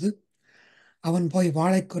சொல்லும் பொழுது அவன் போய்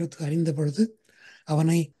வாளை குறித்து அறிந்த பொழுது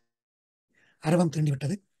அவனை அரவம்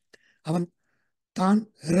தீண்டிவிட்டது. அவன் தான்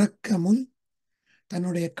இறக்க முன்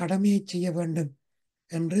தன்னுடைய கடமையை செய்ய வேண்டும்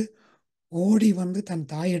என்று ஓடி வந்து தன்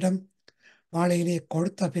தாயிடம் வாழையிலே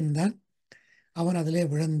கொடுத்த பின் தான் அவன் அதிலே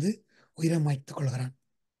விழுந்து உயிரை மாய்த்துக் கொள்கிறான்.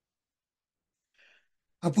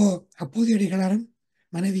 அப்போதையடிகளாரும்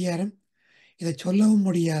மனைவியாரும் இதை சொல்லவும்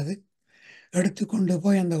முடியாது, எடுத்துக்கொண்டு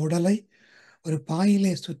போய் அந்த உடலை ஒரு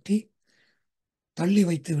பாயிலே சுற்றி தள்ளி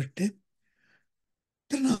வைத்து விட்டு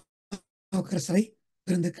திருநாவுக்கரசரை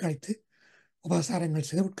விருந்துக்கு அழைத்து உபசாரங்கள்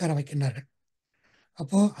செய்து உட்கார வைக்கின்றார்கள்.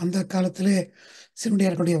 அப்போ அந்த காலத்திலே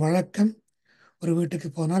சிவனடியார்களுடைய வழக்கம், ஒரு வீட்டுக்கு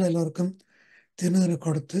போனால் எல்லோருக்கும் திருநீறு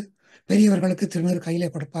கொடுத்து, பெரியவர்களுக்கு திருநீறு கையிலே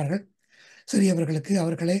கொடுப்பார்கள், சிறியவர்களுக்கு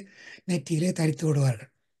அவர்களே நெற்றியிலே தரித்து விடுவார்கள்.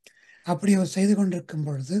 அப்படி அவர் செய்து கொண்டிருக்கும்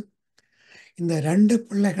பொழுது இந்த 2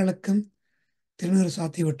 பிள்ளைகளுக்கும் திருநீறு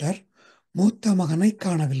சாத்தி விட்டார், மூத்த மகனை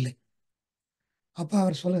காணவில்லை. அப்ப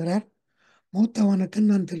அவர் சொல்லுகிறார், மூத்தவனுக்கு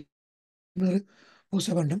நான் திருநீறு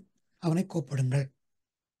பூச வேண்டும், அவனை கூப்பிடுங்கள்.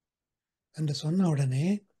 என்று சொன்ன உடனே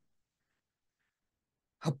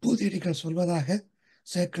அப்போதையடிகள் சொல்வதாக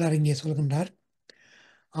சேக்கிழார் இங்கே சொல்கின்றார்.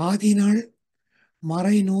 ஆதிநாள்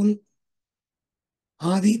மறைநூல்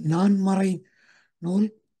ஆதி நான்மறை நூல்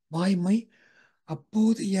வாய்மை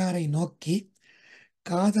அப்போதையாரை நோக்கி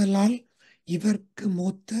காதலால் இவர்க்கு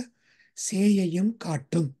மூத்த சேயையும்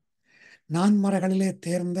காட்டும். நான்மறைகளிலே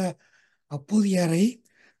தேர்ந்த அப்போதையாரை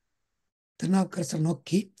திருநாவுக்கரசர்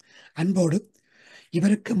நோக்கி அன்போடு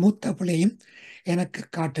இவருக்கு மூத்த பிள்ளையும் எனக்கு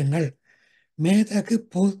காட்டுங்கள். மேதகு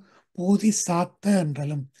போதி சாத்த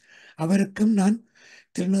என்றாலும் அவருக்கும் நான்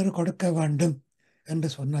திருநூறு கொடுக்க வேண்டும் என்று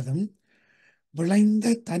சொன்னதும்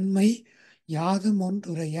விளைந்த தன்மை யாதும்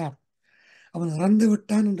ஒன்றுரையார். அவன் இறந்து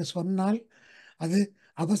விட்டான் என்று சொன்னால் அது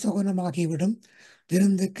அபசகுனமாகிவிடும்,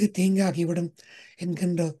 விருந்துக்கு தீங்காகிவிடும்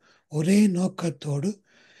என்கின்ற ஒரே நோக்கத்தோடு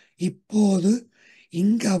இப்போது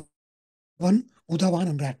இங்கு அவன் உதவான்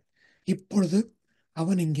என்றார். இப்பொழுது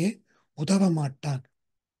அவன் இங்கே உதவ மாட்டான்.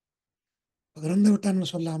 இறந்து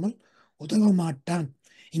விட்டான் சொல்லாமல் உதவ மாட்டான்,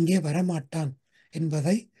 இங்கே வரமாட்டான்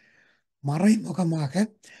என்பதை மறைமுகமாக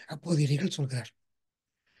அப்போதையடிகள் சொல்கிறார்.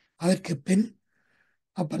 அதற்கு பின்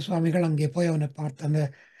அப்பர் சுவாமிகள் அங்கே போய் அவனை பார்த்து அந்த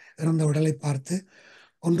இறந்த உடலை பார்த்து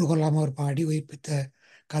ஒன்று கொள்ளாமல் ஒரு பாடி உயிர்ப்பித்த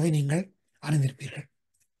கதை நீங்கள் அறிந்திருப்பீர்கள்.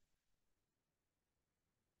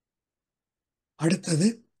 அடுத்தது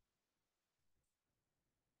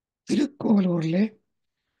திருக்கோவலூரிலே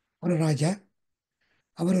ஒரு ராஜா.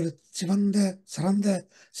 அவர் ஒரு சிறந்த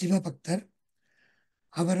சிவபக்தர்.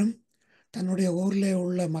 அவரும் தன்னுடைய ஊரிலே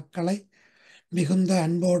உள்ள மக்களை மிகுந்த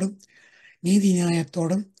அன்போடும் நீதி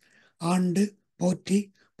நியாயத்தோடும் ஆண்டு போற்றி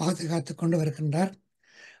பாதுகாத்து கொண்டு வருகின்றார்.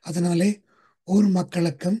 அதனாலே ஊர்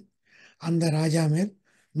மக்களுக்கும் அந்த ராஜா மேல்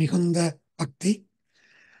மிகுந்த பக்தி.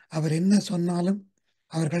 அவர் என்ன சொன்னாலும்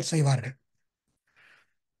அவர்கள் செய்வார்கள்.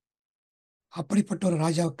 அப்படிப்பட்ட ஒரு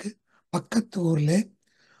ராஜாவுக்கு பக்கத்து ஊரிலே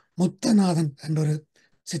முத்தநாதன் என்ற ஒரு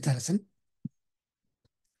சித்தரசன்.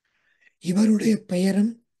 இவருடைய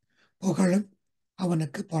பெயரும் புகழும்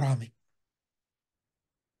அவனுக்கு பொறாமை.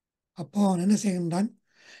 அப்போ அவன் என்ன செய்கின்றான்,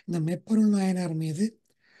 இந்த மெப்பொருள் நாயனார் மீது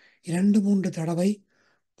 2-3 தடவை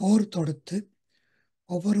போர் தொடுத்து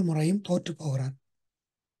ஒவ்வொரு முறையும் தோற்று போகிறான்.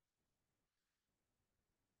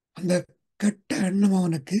 அந்த கெட்ட எண்ணம்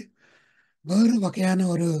அவனுக்கு வேறு வகையான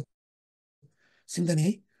ஒரு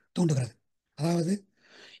சிந்தனையை தூண்டுகிறது. அதாவது,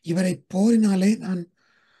 இவரை போரினாலே நான்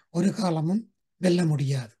ஒரு காலமும் வெல்ல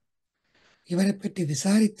முடியாது. இவரை பற்றி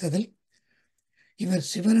விசாரித்ததில் இவர்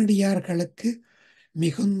சிவனடியார்களுக்கு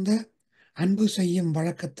மிகுந்த அன்பு செய்யும்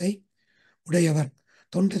வழக்கத்தை உடையவர்,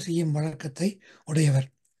 தொண்டு செய்யும் வழக்கத்தை உடையவர்.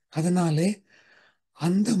 அதனாலே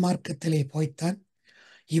அந்த மார்க்கத்திலே போய்த்தான்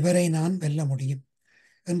இவரை நான் வெல்ல முடியும்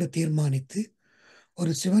என்று தீர்மானித்து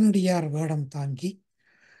ஒரு சிவனடியார் வேடம் தாங்கி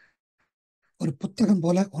ஒரு புத்தகம்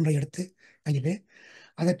போல ஒன்றை எடுத்து கையிலே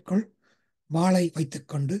அதற்குள் வாளை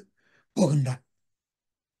வைத்துக்கொண்டு போகின்றான்.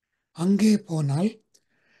 அங்கே போனால்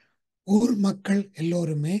ஊர் மக்கள்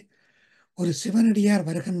எல்லோருமே ஒரு சிவனடியார்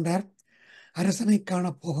வருகின்றார், அரசனை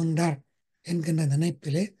காணப் போகின்றார் என்கின்ற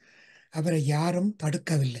நினைப்பிலே அவரை யாரும்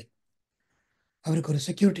தடுக்கவில்லை. அவருக்கு ஒரு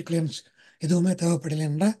செக்யூரிட்டி கிளியரன்ஸ் எதுவுமே தேவைப்படலை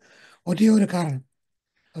என்ற ஒரே ஒரு காரணம்,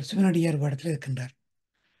 ஒரு சிவனடியார் வேடத்தில் இருக்கின்றார்.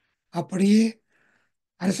 அப்படியே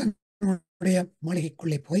அரசனுடைய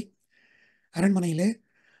மாளிகைக்குள்ளே போய் அரண்மனையிலே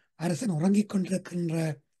அரசன் உறங்கிக் கொண்டிருக்கின்ற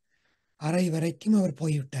அறை வரைக்கும் அவர்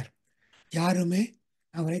போய்விட்டார். யாருமே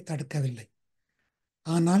அவரை தடுக்கவில்லை.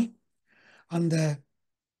 ஆனால் அந்த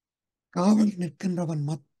காவல் நிற்கின்றவன்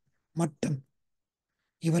மட்டும்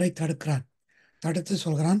இவரை தடுக்கிறான். தடுத்து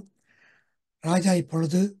சொல்கிறான், ராஜா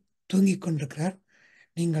இப்பொழுது தூங்கிக் கொண்டிருக்கிறார்,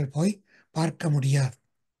 நீங்கள் போய் பார்க்க முடியாது.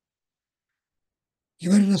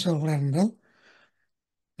 இவர் என்ன சொல்கிறார் என்றால்,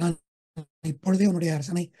 நான் இப்பொழுதே உன்னுடைய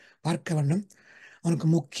அரசனை பார்க்க வேண்டும், அவனுக்கு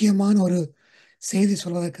முக்கியமான ஒரு செய்தி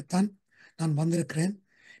சொல்வதற்குத்தான் நான் வந்திருக்கிறேன்,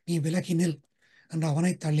 நீ விலகி நில் என்று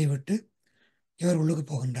அவனை தள்ளிவிட்டு இவர் உள்ளுக்கு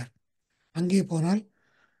போகின்றார். அங்கே போனால்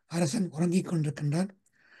அரசன் உறங்கிக் கொண்டிருக்கின்றான்.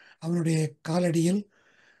 அவனுடைய காலடியில்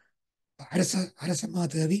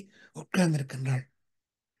அரசமாதேவி உட்கார்ந்திருக்கின்றாள்.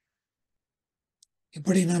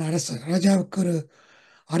 இப்படி நான் ராஜாவுக்கு ஒரு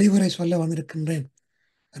அறிவுரை சொல்ல வந்திருக்கின்றேன்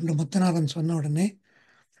என்று முத்தநாதன் சொன்ன உடனே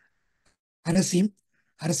அரசியும்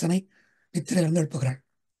அரசனை நித்திரையிலிருந்து எழுப்புகிறாள்.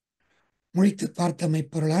 முழித்து பார்த்த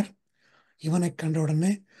மெய்ப்பொருளார் இவனை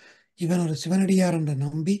கண்டவுடனே இவன் ஒரு சிவனடியார் என்று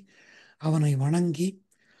நம்பி அவனை வணங்கி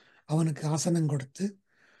அவனுக்கு ஆசனம் கொடுத்து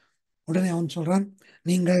உடனே அவன் சொல்றான்,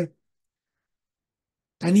 நீங்கள்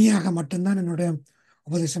தனியாக மட்டும்தான் என்னுடைய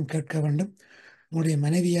உபதேசம் கேட்க வேண்டும், உங்களுடைய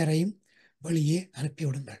மனைவியாரையும் வெளியே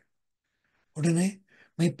அனுப்பிவிடுங்கள். உடனே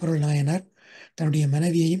மெய்ப்பொருள் நாயனார் தன்னுடைய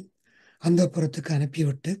மனைவியையும் அந்த புறத்துக்கு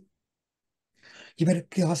அனுப்பிவிட்டு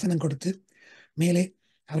இவருக்கு ஆசனம் கொடுத்து மேலே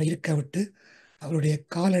அவரை இருக்க விட்டு அவருடைய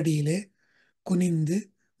காலடியிலே குனிந்து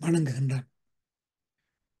வணங்குகின்றான்.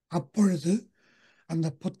 அப்பொழுது அந்த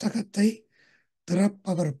புத்தகத்தை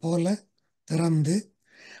திறப்பவர் போல திறந்து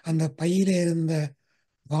அந்த பையிலே இருந்த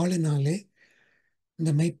வாளினாலே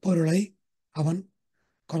இந்த மெய்ப்பொருளை அவன்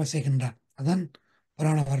கொலை செய்கின்றான். அதான்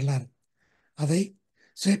புராண வரலாறு. அதை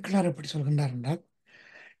சேக்கிழார் எப்படி சொல்கின்றார் என்றால்,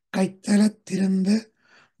 கைத்தலத்திருந்த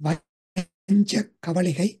வஞ்ச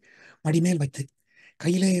கவளிகை மடிமேல் வைத்து,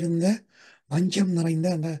 கையிலே இருந்த வஞ்சம் நிறைந்த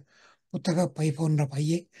அந்த புத்தக பை போன்ற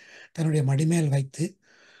பையை தன்னுடைய மடிமேல் வைத்து,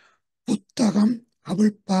 புத்தகம்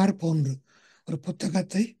அவிழ்ப்பார் போன்று, ஒரு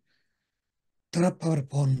புத்தகத்தை திறப்பவர்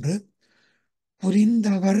போன்று,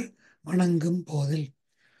 புரிந்தவர் வணங்கும் போதில்,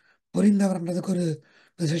 புரிந்தவர்ன்றதுக்கு ஒரு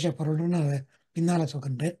விசேஷ பொருள்னு அதை பின்னால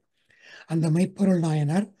சொல்கின்றேன். அந்த மெய்ப்பொருள்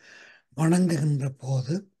நாயனார் வணங்குகின்ற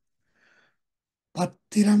போது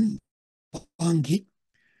பத்திரம் வாங்கி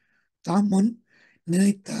தாம் முன்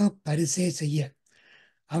நினைத்த பரிசே செய்ய,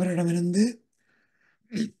 அவரிடமிருந்து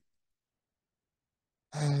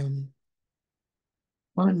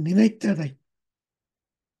நினைத்ததை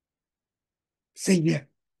செய்ய,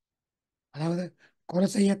 அதாவது கொலை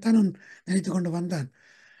செய்யத்தான் அவன் நினைத்து கொண்டு வந்தான்.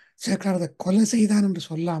 சேக்கலார் கொலை செய்தான் என்று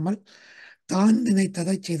சொல்லாமல் தான்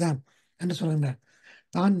நினைத்ததை செய்தான் என்று சொல்கின்றார்.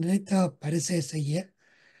 தான் நினைத்த பரிசை செய்ய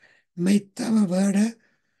மெய்த்தவ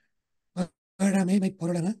வேடமே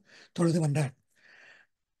மெய்ப்பொருளென தொழுது வந்தார்.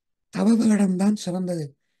 தவ வேடம்தான் சிறந்தது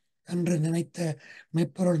என்று நினைத்த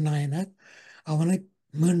மெய்ப்பொருள் நாயனர் அவனை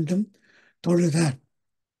மீண்டும் தொழுதார்.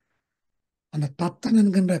 அந்த தத்தன்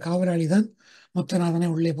என்கின்ற காவலாளி தான் முத்தநாதனை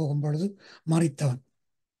உள்ளே போகும் பொழுது மறித்தவன்.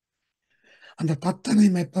 அந்த தத்தனை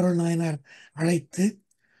மெய்ப்பொருள் நாயனார் அழைத்து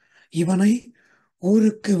இவனை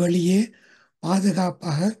ஊருக்கு வெளியே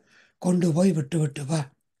பாதுகாப்பாக கொண்டு போய் விட்டு வா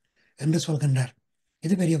என்று சொல்கின்றார்.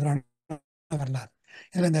 இது பெரிய புராண வரலாறு.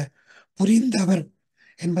 இதில் இந்த புரிந்தவர்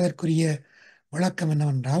என்பதற்குரிய விளக்கம்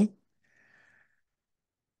என்னவென்றால்,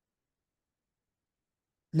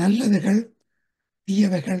 நல்லவைகள்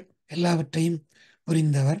தீயவைகள் எல்லாவற்றையும்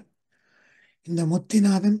புரிந்தவர். இந்த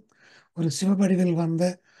முத்திநாதன் ஒரு சிவபடிவில் வந்த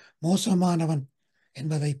மோசமானவன்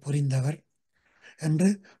என்பதை புரிந்தவர் என்று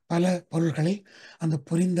பல பொருள்களில் அந்த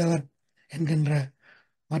புரிந்தவர் என்கின்ற,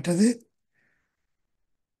 மற்றது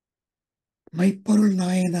மெய்ப்பொருள்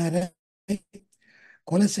நாயனாரை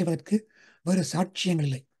கொலை செய்வதற்கு வேறு சாட்சியங்கள்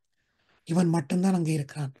இல்லை. இவன் மட்டும்தான் அங்கே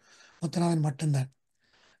இருக்கிறான், முத்தநாதன் மட்டும்தான்.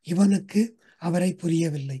 இவனுக்கு அவரை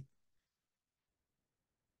புரியவில்லை.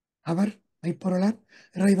 அவர் மெய்ப்பொருளார்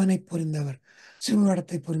இறைவனை புரிந்தவர்,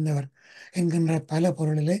 சிவவேடத்தை புரிந்தவர் என்கின்ற பல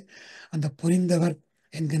பொருளிலே அந்த புரிந்தவர்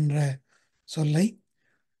என்கின்ற சொல்லை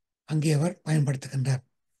அங்கே அவர் பயன்படுத்துகின்றார்.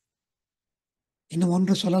 இன்னும்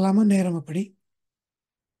ஒன்று சொல்லலாமா? நேரம் அப்படி.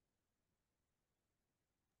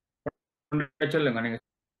 சொல்லுங்க நீங்க.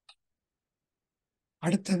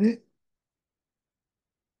 அடுத்தது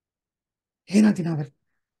ஏனாதிநாதர்.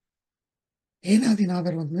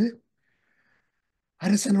 ஏனாதிநாதர்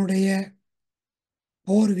அரசனுடைய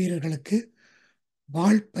போர் வீரர்களுக்கு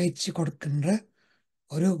வாழ் பயிற்சி கொடுக்கின்ற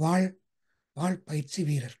ஒரு வாழ் பயிற்சி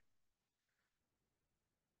வீரர்.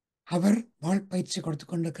 அவர் வாழ் பயிற்சி கொடுத்து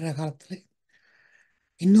கொண்டிருக்கிற காலத்தில்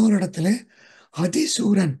இன்னொரு இடத்துல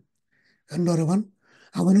அதிசூரன் என்றொருவன்,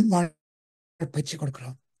 அவனும் வாழ் பயிற்சி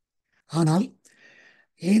கொடுக்கிறான். ஆனால்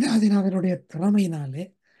ஏனாதிநாதனுடைய திறமையினாலே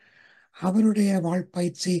அவருடைய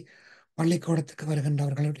வாழ்பயிற்சி பள்ளிக்கூடத்துக்கு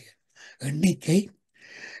வருகின்றவர்களுடைய எண்ணிக்கை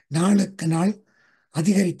நாளுக்கு நாள்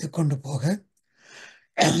அதிகரித்து கொண்டு போக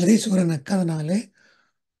அதிசூரனுக்கு அதனாலே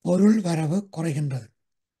பொருள் வரவு குறைகின்றது.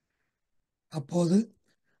 அப்போது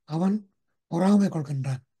அவன் பொறாமை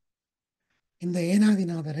கொள்கின்றான். இந்த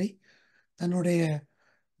ஏனாதிநாதரை தன்னுடைய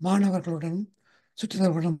மாணவர்களுடன்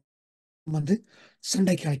சுற்றுலர்களுடன்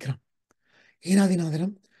சண்டைக்கு அழைக்கிறான்.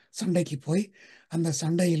 ஏனாதிநாதரும் சண்டைக்கு போய் அந்த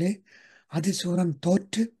சண்டையிலே அதிசூரன்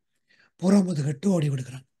தோற்று புறமுதுகட்டு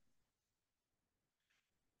ஓடிவிடுகிறான்.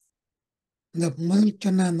 இந்த முதல்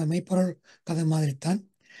சொன்ன அந்த மெய்ப்பொருள் கதை மாதிரித்தான்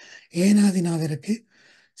ஏனாதிநாதருக்கு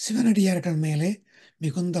சிவனடியார்கள் மேலே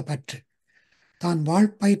மிகுந்த பற்று. தான்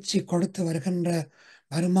வாழ்பயிற்சி கொடுத்து வருகின்ற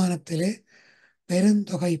வருமானத்திலே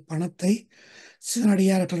பெருந்தொகை பணத்தை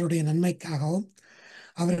சிவனடியார்களுடைய நன்மைக்காகவும்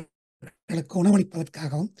அவர்களுக்கு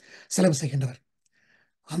உணவளிப்பதற்காகவும் செலவு செய்கின்றவர்.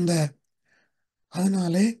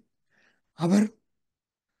 அதனாலே அவர்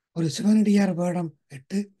ஒரு சிவனடியார் வேடம்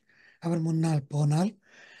இட்டு அவர் முன்னால் போனால்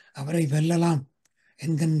அவரை வெல்லலாம்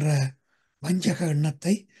என்கின்ற வஞ்சக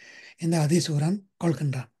எண்ணத்தை இந்த அதிசூரன்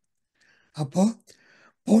கொள்கின்றான். அப்போ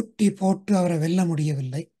போட்டி போட்டு அவரை வெல்ல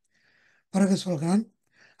முடியவில்லை. பிறகு சொல்கிறான்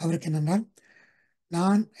அவருக்கு என்னென்றால்,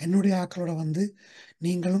 நான் என்னுடைய ஆட்களோட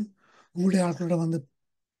நீங்களும் உங்களுடைய ஆட்களோட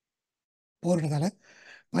போரிடுறதால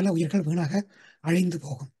பல உயிர்கள் வீணாக அழிந்து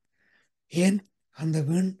போகும். ஏன் அந்த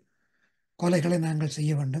வீண் கொலைகளை நாங்கள்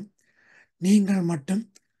செய்ய வேண்டும்? நீங்கள் மட்டும்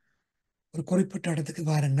ஒரு குறிப்பிட்ட இடத்துக்கு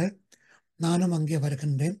வாருங்கள், நானும் அங்கே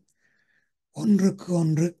வருகின்றேன், ஒன்றுக்கு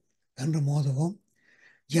ஒன்று என்று மோதுவோம்.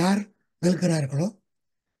 யார் வெல்கிறார்களோ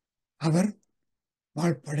அவர்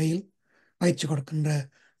வாழ்ப்படையில் பயிற்சி கொடுக்கின்ற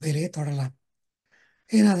வேலையை தொடரலாம்.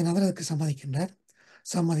 ஏனாதிநாதர் அதற்கு சம்மதிக்கின்றார்.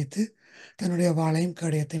 சம்மதித்து தன்னுடைய வாளையும்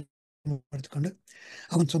கேடயத்தையும் எடுத்துக்கொண்டு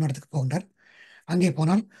அவன் சொன்ன இடத்துக்கு போகின்றார். அங்கே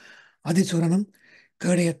போனால் அதிசூரனும்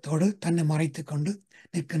கேடயத்தோடு தன்னை மறைத்து கொண்டு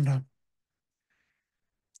நிற்கின்றான்.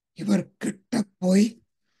 இவர் கிட்ட போய்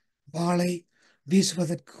வாளை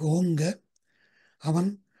வீசுவதற்கு ஓங்க அவன்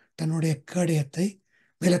தன்னுடைய கேடயத்தை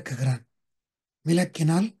விலக்குகிறான்.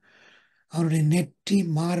 விலக்கினால் அவனுடைய நெற்றி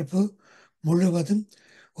மார்பு முழுவதும்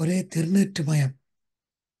ஒரே திருநீற்று மயம்.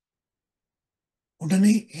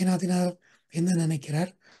 உடனே ஏனாதினார் என்ன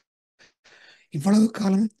நினைக்கிறார்? இவ்வளவு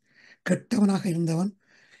காலம் கெட்டவனாக இருந்தவன்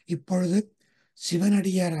இப்பொழுது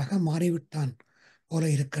சிவனடியாராக மாறிவிட்டான் போல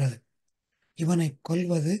இருக்கிறது. இவனை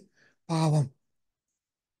கொல்வது பாவம்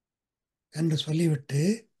என்று சொல்லிவிட்டு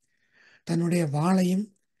தன்னுடைய வாளையும்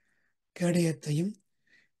கேடயத்தையும்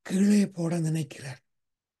கீழே போட நினைக்கிறார்.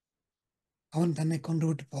 அவன் தன்னை கொண்டு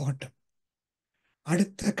விட்டு போகட்டும்.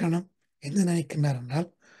 அடுத்த கணம் என்ன நினைக்கின்றார் என்றால்,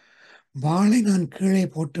 வாளை நான் கீழே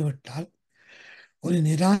போட்டுவிட்டால் ஒரு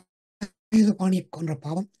நிராயுதபாணியை கொன்ற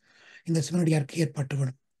பாவம் இந்த சிவனடியாருக்கு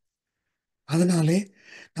ஏற்பட்டுவிடும். அதனாலே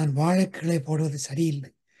நான் வாழை கீழே போடுவது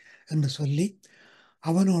சரியில்லை என்று சொல்லி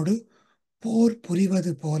அவனோடு போர்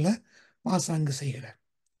புரிவது போல பாசாங்கு செய்கிறார்.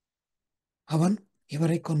 அவன்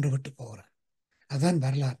இவரை கொன்று விட்டு போகிறார். அதுதான்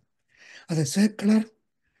வரலாறு. அதை சேக்கிழார்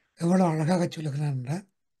எவ்வளவு அழகாக சொல்லுகிறார் என்றால்,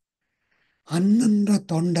 அந்நின்ற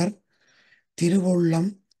தொண்டர் திருவுள்ளம்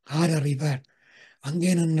ஆரறிவார்.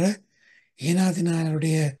 அங்கே நின்ற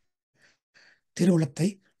ஏனாதினாருடைய திருவுளத்தை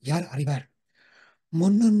யார் அறிவார்?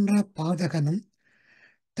 முன்னின்ற பாதகனும்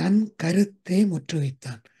தன் கருத்தை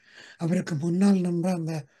முற்றுவித்தான். அவருக்கு முன்னால் நின்ற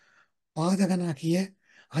அந்த பாதகனாகிய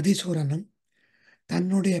அதிசூரனும்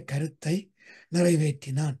தன்னுடைய கருத்தை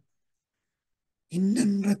நிறைவேற்றினான்.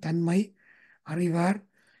 இன்னென்ற தன்மை அறிவார்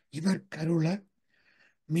இவர் கருள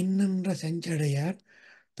மின்னின்ற செஞ்சடையார்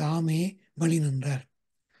தாமே வழி நின்றார்.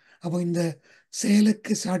 அப்போ இந்த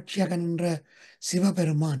செயலுக்கு சாட்சியாக நின்ற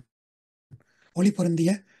சிவபெருமான், ஒளி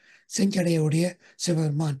பொருந்திய செஞ்சடையுடைய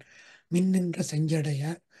சிவபெருமான் மின்னின்ற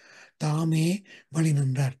செஞ்சடையார் தாமே வழி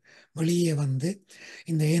நின்றார். வெளியே வந்து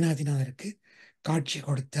இந்த ஏனாதிநாதருக்கு காட்சி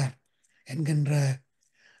கொடுத்தார் என்கின்ற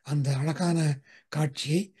அந்த அழகான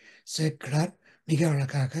காட்சியை சேக்கிழார் மிக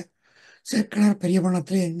அழகாக, சேக்கிழார் பெரிய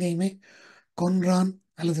புராணத்திலே எங்கேயுமே கொன்றான்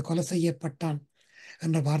அல்லது கொலை செய்யப்பட்டான்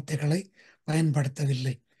என்ற வார்த்தைகளை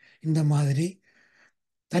பயன்படுத்தவில்லை. இந்த மாதிரி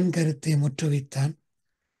தன் கருத்தை முற்றுவித்தான்,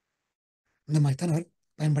 இந்த மாதிரி தான் அவர்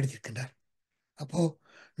பயன்படுத்தியிருக்கின்றார். அப்போ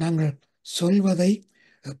நாங்கள் சொல்வதை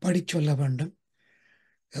எப்படி சொல்ல வேண்டும்,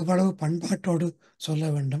 எவ்வளவு பண்பாட்டோடு சொல்ல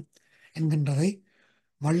வேண்டும் என்கின்றதை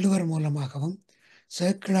வள்ளுவர் மூலமாகவும்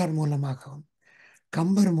சேக்கிழார் மூலமாகவும்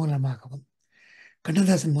கம்பர் மூலமாகவும்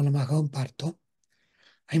கண்ணதாசன் மூலமாகவும் பார்த்தோம்.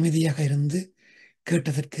 அமைதியாக இருந்து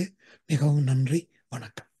கேட்டதற்கு மிகவும் நன்றி.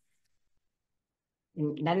 வணக்கம்.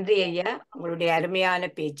 நன்றி ஐயா, உங்களுடைய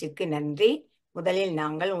அருமையான பேச்சுக்கு நன்றி. முதலில்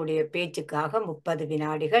நாங்கள் உங்களுடைய பேச்சுக்காக 30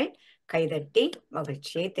 வினாடிகள் கைதட்டி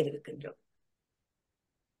மகிழ்ச்சியை தெரிவிக்கின்றோம்.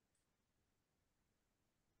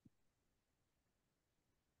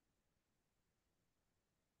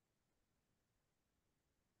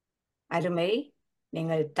 அருமை.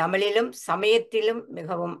 நீங்கள் தமிழிலும் சமயத்திலும்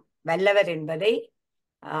மிகவும் வல்லவர் என்பதை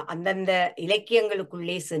அந்தந்த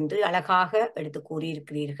இலக்கியங்களுக்குள்ளே சென்று அழகாக எடுத்து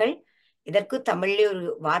கூறியிருக்கிறீர்கள். இதற்கு தமிழிலே ஒரு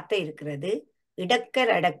வார்த்தை இருக்கிறது,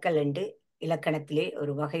 இடக்கர் அடக்கல் என்று இலக்கணத்திலே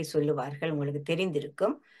ஒரு வகை சொல்லுவார்கள், உங்களுக்கு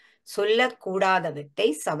தெரிந்திருக்கும். சொல்லக்கூடாதவற்றை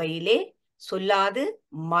சபையிலே சொல்லாது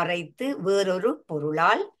மறைத்து வேறொரு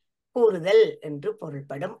பொருளால் கூறுதல் என்று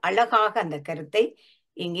பொருள்படும். அழகாக அந்த கருத்தை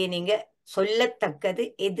இங்கே நீங்க சொல்லத்தக்கது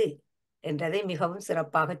எது என்றதை மிகவும்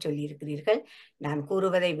சிறப்பாக சொல்லியிருக்கிறீர்கள். நான்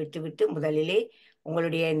கூறுவதை விட்டுவிட்டு முதலிலே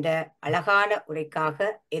உங்களுடைய இந்த அழகான உரைக்காக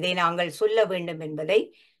எதை நாங்கள் சொல்ல வேண்டும் என்பதை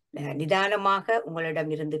நிதானமாக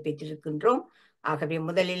உங்களிடமிருந்து பெற்றிருக்கின்றோம். ஆகவே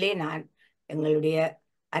முதலிலே நான் எங்களுடைய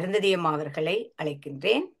அருந்ததியம்மா அவர்களை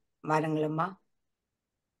அழைக்கின்றேன். வாருங்களம்மா.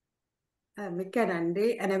 மிக்க நன்றி.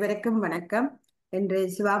 அனைவருக்கும் வணக்கம். இன்று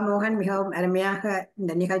சிவாமோகன் மிகவும் அருமையாக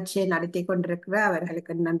இந்த நிகழ்ச்சியை நடத்தி கொண்டிருக்கிறார்.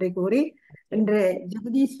 அவர்களுக்கு நன்றி கூறி, இன்று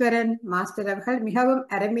ஜெகதீஸ்வரன் மாஸ்டர் அவர்கள் மிகவும்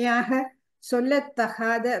அருமையாக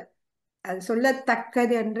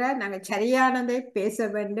சொல்லத்தக்கது என்ற நாங்கள் சரியானதை பேச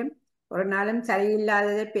வேண்டும், ஒரு நாளும்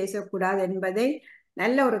சரியில்லாததை பேசக்கூடாது என்பதை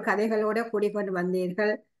நல்ல ஒரு கதைகளோடு கூடிக்கொண்டு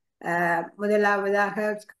வந்தீர்கள். முதலாவதாக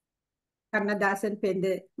கண்ணதாசன்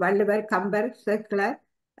பேருந்து வள்ளுவர் கம்பர்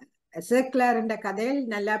சேக்கிலார் என்ற கதையில்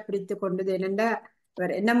நல்லா பிடித்து கொண்டது. என்னென்னா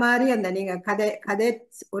என்ன மாதிரி அந்த நீங்க கதை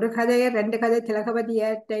ஒரு கதையை 2 கதை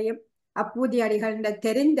திலகவதியத்தையும் அப்பூதி அடிகள்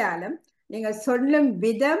தெரிந்தாலும் நீங்க சொல்லும்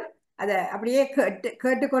விதம் அதை அப்படியே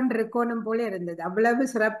கேட்டுக்கொண்டிருக்கணும் போல இருந்தது. அவ்வளவு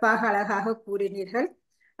சிறப்பாக அழகாக கூறினீர்கள்.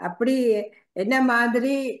 அப்படி என்ன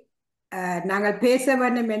மாதிரி நாங்கள் பேச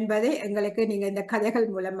வேண்டும் என்பதை எங்களுக்கு நீங்க இந்த கதைகள்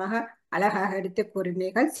மூலமாக அழகாக எடுத்து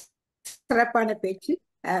கூறினீர்கள். சிறப்பான பேச்சு.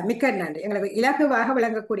 மிக்க நன்றி. எங்களுக்கு இலகுவாக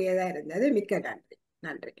விளங்கக்கூடியதா இருந்தது. மிக்க நன்றி.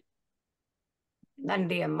 நன்றி.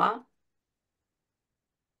 நன்றி அம்மா.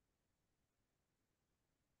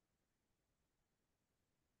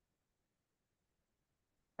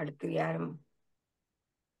 அடுத்து யாரும்?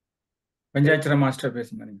 பஞ்சாட்சரம் மாஸ்டர்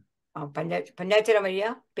பேசுங்க. பஞ்சாட்சரம் ஐயா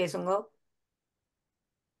பேசுங்க.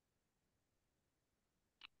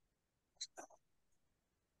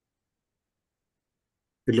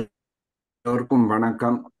 எல்லோருக்கும்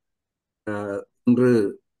வணக்கம். இன்று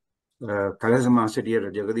கலசம் ஆசிரியர்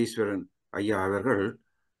ஜெகதீஸ்வரன் ஐயா அவர்கள்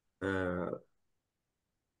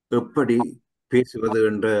எப்படி பேசுவது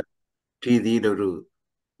என்ற ரீதியில் ஒரு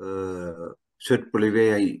சொற்பொழிவை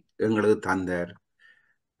எங்களுக்கு தந்தார்.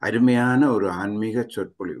 அருமையான ஒரு ஆன்மீக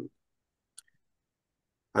சொற்பொழிவு.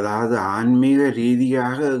 அதாவது ஆன்மீக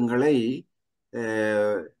ரீதியாக எங்களை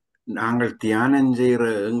நாங்கள் தியானம் செய்கிற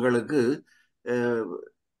எங்களுக்கு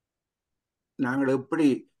நாங்கள் எப்படி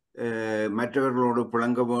மற்றவர்களோடு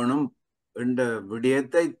புழங்க வேணும் என்ற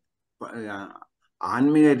விடயத்தை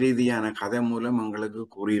ஆன்மீக ரீதியான கதை மூலம் எங்களுக்கு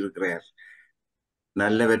கூறியிருக்கிறார்.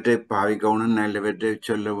 நல்லவற்றை பாவிக்கணும், நல்லவற்றை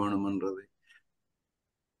சொல்ல வேணும் என்றது.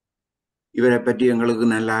 இவரை பற்றி எங்களுக்கு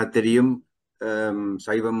நல்லா தெரியும்.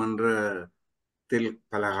 சைவம் என்றதில்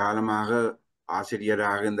பல காலமாக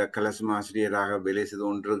ஆசிரியராக, இந்த கலசம் ஆசிரியராக வேலை செய்து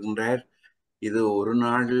கொண்டிருக்கின்றார். இது ஒரு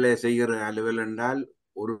நாளில் செய்கிற அலுவல் என்றால்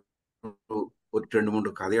ஒரு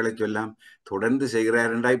 2-3 கதைகளை சொல்லலாம். தொடர்ந்து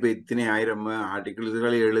செய்கிறார் என்றால் இப்ப இத்தனை 1000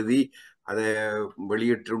 ஆர்டிகிள்களை எழுதி அதை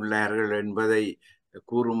வெளியிட்டுள்ளார்கள் என்பதை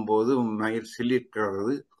கூறும்போது மயிர்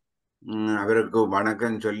சிலிர்க்கிறது. அவருக்கு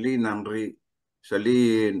வணக்கம் சொல்லி நன்றி சொல்லி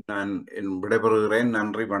நான் விடைபெறுகிறேன்.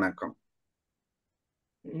 நன்றி, வணக்கம்.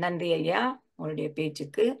 நன்றி ஐயா உங்களுடைய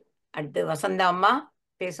பேச்சுக்கு. அடுத்து வசந்தா அம்மா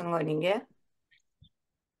பேசுங்க நீங்க.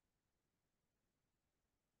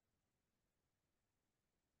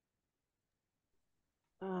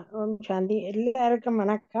 ஓம் சாந்தி. எல்லாருக்கும்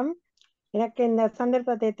வணக்கம். எனக்கு இந்த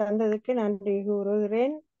சந்தர்ப்பத்தை தந்ததுக்கு நன்றி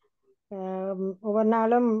கூறுகிறேன். ஒவ்வொரு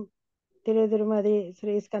நாளும் திருமதி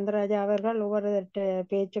ஸ்ரீ ஸ்கந்தராஜா அவர்கள் ஒவ்வொரு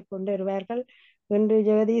பேச்சு கொண்டு வருவார்கள். இன்று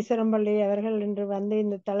ஜெகதீஸ்வரம் பள்ளி அவர்கள் இன்று வந்து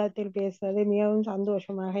இந்த தளத்தில் பேசுவது மிகவும்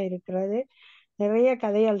சந்தோஷமாக இருக்கிறது. நிறைய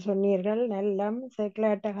கதைகள் சொன்னீர்கள். நல்லம்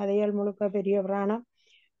செக்லாட்ட கதைகள் முழுக்க பெரிய புராணம்.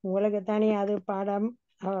 உங்களுக்கு தானே அது பாடம்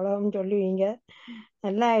அவ்வளவும் சொல்லுவீங்க.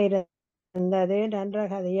 நல்லா இருந்தது. நன்ற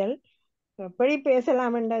கதைகள். எப்படி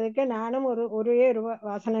பேசலாம் என்றதுக்கு நானும் ஒரே ஒரு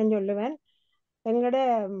வாசனம் சொல்லுவேன். எங்கட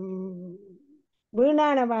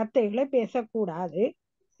வீணான வார்த்தைகளை பேசக்கூடாது.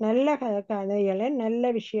 நல்ல கதைகளை, நல்ல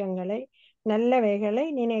விஷயங்களை, நல்லவைகளை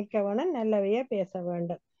நினைக்க வேணும், நல்லவைய பேச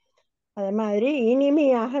வேண்டும். அது மாதிரி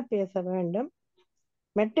இனிமையாக பேச வேண்டும்.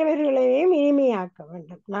 மற்றவர்களையும் இனிமையாக்க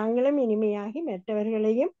வேண்டும். நாங்களும் இனிமையாகி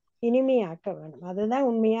மற்றவர்களையும் இனிமையாக்க வேண்டும். அதுதான்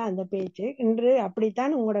உண்மையா அந்த பேச்சு. இன்று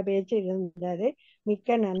அப்படித்தான் உங்களோட பேச்சு இருந்தது.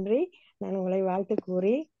 மிக்க நன்றி. நான் உங்களை வாழ்த்து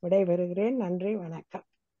கூறி விடைபெறுகிறேன். நன்றி, வணக்கம்.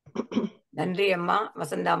 நன்றி அம்மா.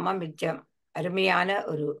 வசந்தா அம்மா மிச்சம் அருமையான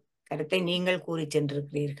ஒரு கருத்தை நீங்கள் கூறி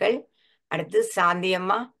சென்றிருக்கிறீர்கள். அடுத்து சாந்தி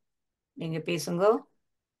அம்மா நீங்க பேசுங்க.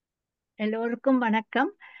 எல்லோருக்கும்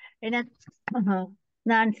வணக்கம்.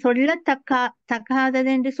 நான் தக்காதது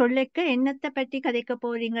என்று சொல்லிக்க என்னத்தை பற்றி கதைக்க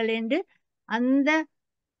போறீங்கள் என்று அந்த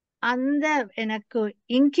அந்த எனக்கு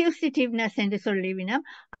இன்க்யூசிட்டிவ்னஸ் என்று சொல்லிவினோம்.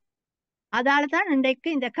 அதாலதான் இன்றைக்கு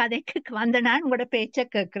இந்த கதைக்கு வந்த நான் உங்களோட பேச்சை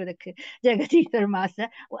கேட்கறதுக்கு ஜெகதீஸ்வர்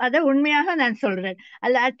மாஸ்டர். அதை உண்மையாக நான் சொல்றேன்.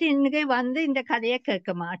 அல்லாட்டி இன்னைக்கு வந்து இந்த கதையை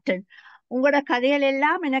கேட்க மாட்டேன். உங்களோட கதைகள்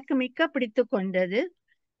எல்லாம் எனக்கு மிக்க பிடித்து கொண்டது.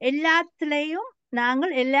 எல்லாத்துலேயும்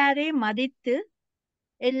நாங்கள் எல்லாரையும் மதித்து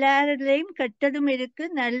எல்லாரிலையும் கெட்டதும் இருக்கு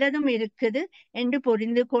நல்லதும் இருக்குது என்று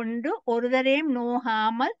புரிந்து கொண்டு ஒருவரையும்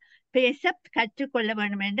நோகாமல் பேச கற்றுக்கொள்ள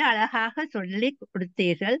வேண்டும் என்று அழகாக சொல்லி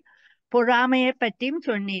கொடுத்தீர்கள். பொறாமையை பற்றியும்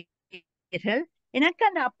சொன்னீர்கள். எனக்கு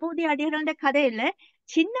அந்த அப்பூதி அடிகள கதையில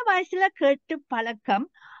சின்ன வயசுல கேட்டு பழக்கம்.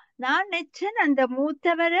 நான் நினைச்சேன் அந்த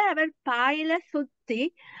மூத்தவரை அவர் பாயில சுத்தி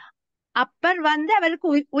அப்பர் வந்து அவருக்கு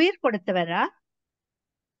உயிர் கொடுத்தவரா?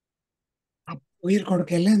 உயிர்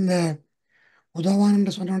கொடுக்கல. இந்த உதவான்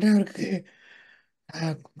என்று சொன்னோடனே அவருக்கு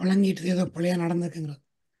வழங்கிட்டு ஏதோ பிள்ளையா நடந்திருக்குங்கிறது.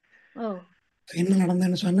 என்ன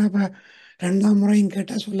நடந்ததுன்னு சொன்னா அப்ப 2ஆம் முறையும்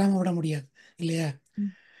கேட்டா சொல்லாம விட முடியாது இல்லையா?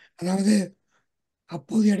 அதாவது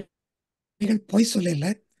அப்போது பொய் சொல்லல,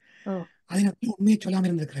 ஓ அதே நேரத்தில் உண்மையை சொல்லாமல்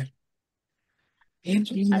இருந்திருக்கிறார். ஏன்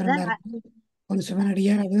சொல்லாமல் அதான் இருந்தார்? ஒரு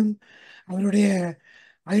சிவனடியார், அதுவும் அவருடைய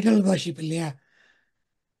ஐடல் வர்ஷிப் இல்லையா?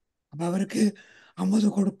 அப்ப அவருக்கு அமுது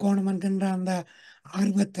கொடுக்கணும் என்கின்ற அந்த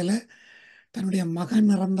ஆர்வத்தில் தன்னுடைய மகன்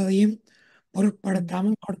இறந்ததையும்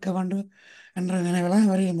பொருட்படுத்தாமல் கொடுக்க வேண்டும் என்ற நினைவில்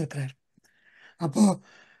அவர் இருந்திருக்கிறார். அப்போ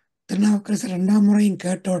திருநாவுக்கரசர் 2ஆம் முறையும்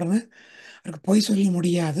கேட்ட உடனே அவருக்கு பொய் சொல்ல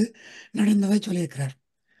முடியாது, நடந்ததை சொல்லியிருக்கிறார்.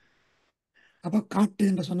 அப்போ காட்டு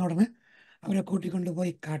என்று சொன்ன உடனே அவரை கூட்டிக் கொண்டு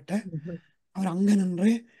போய் காட்ட அவர் அங்கே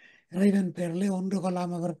நின்று இறைவன் பேரிலே ஒன்று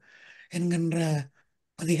கொள்ளாமல் அவர் என்கின்ற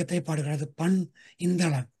பதிகத்தை பாடுகிறது. பண்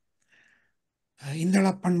இந்தளம்.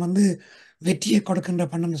 இந்தளப்பண் வெற்றியை கொடுக்கின்ற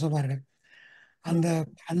பண் என்று சொல்வார்கள். அந்த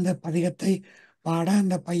அந்த பதிகத்தை பாட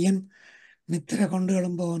அந்த பையன் நித்திரை கொண்டு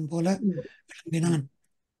எழும்பவன் போல எழும்பினான்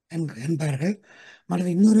என்பார்கள்.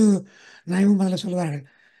 மற்றது இன்னொரு நயமும் அதில் சொல்வார்கள்.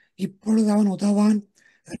 இப்பொழுது அவன் உதவான்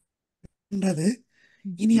என்றது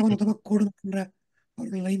இனி அவன் உதவக்கூடும் என்ற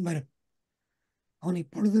பொருளையும் வரும். அவன்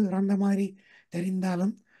இப்பொழுது இறந்த மாதிரி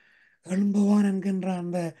தெரிந்தாலும் எழும்புவான் என்கின்ற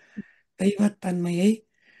அந்த தெய்வத்தன்மையை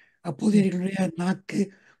அப்போதைய நாக்கு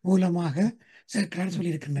மூலமாக சேர்க்கிறார்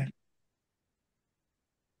சொல்லியிருக்கின்றார்.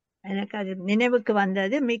 எனக்கு அது நினைவுக்கு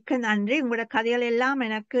வந்தது. மிக்க நன்றி. உங்களோட கதைகள் எல்லாம்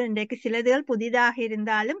எனக்கு இன்றைக்கு சிலதுகள் புதிதாக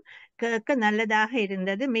இருந்தாலும் கேட்க நல்லதாக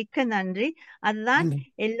இருந்தது. மிக்க நன்றி. அதுதான் நன்றி.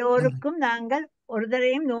 எல்லோருக்கும் நாங்கள்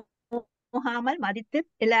ஒருதரையும் நோகாமல் மதித்து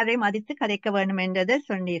எல்லாரையும் மதித்து கதைக்க வேண்டும் என்றதை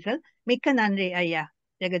சொன்னீர்கள். மிக்க நன்றி ஐயா,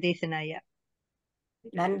 ஜெகதீசன் ஐயா.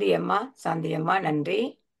 நன்றி அம்மா, சாந்தி அம்மா, நன்றி.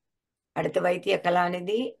 அடுத்து வைத்திய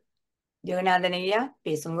கலாநிதி ஜெகநாதன் ஐயா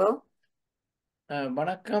பேசுங்க.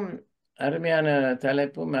 வணக்கம். அருமையான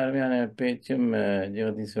தலைப்பும் அருமையான பேச்சும்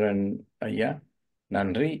ஜெகதீஸ்வரன் ஐயா,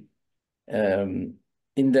 நன்றி.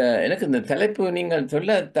 எனக்கு இந்த தலைப்பு நீங்கள்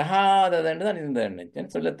சொல்ல தகாததுன்னு தான்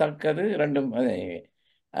இருந்தேன். சொல்லத்தக்கது ரெண்டும்.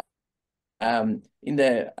 இந்த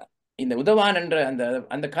இந்த உதவான் என்ற அந்த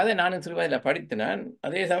அந்த கதை நானும் சிறுவயதில் படித்தினான்.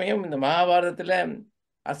 அதே சமயம் இந்த மகாபாரதத்தில்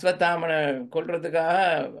அஸ்வத்தாமனை கொல்றதுக்காக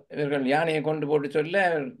இவர்கள் யானையை கொண்டு போட்டு சொல்ல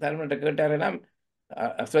தர்மன்கிட்ட கேட்டாரெல்லாம்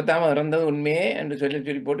அஸ்வத்தாம இறந்தது உண்மையே என்று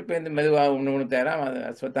சொல்லி போட்டு இப்போ இந்த மெதுவாக ஒன்று தேராம் அது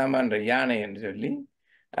அஸ்வத்தாமன்ற யானை என்று சொல்லி.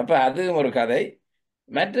 அப்போ அதுவும் ஒரு கதை.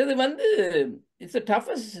 மற்றது it's a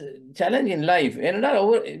toughest challenge in life. ஏன்னா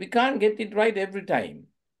we Khan get it right every time.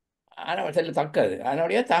 ஆனால் சொல்ல தக்கது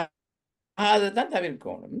அதனுடைய தான்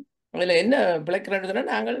தவிர்க்கணும். அதில் என்ன பிழைக்கிறேன்னு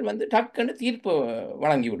சொன்னால் நாங்கள் டக்குன்னு தீர்ப்பு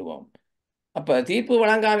வழங்கி விடுவோம். அப்போ தீர்ப்பு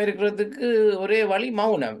வழங்காமல் இருக்கிறதுக்கு ஒரே வழி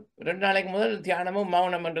மௌனம். 2 நாளைக்கு முதல் தியானமும்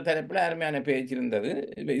மௌனம் என்ற தலைப்பில் அருமையான பேச்சு இருந்தது.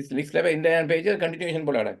 லிஸ்டில் இந்த பேஜ் கண்டினியூஷன்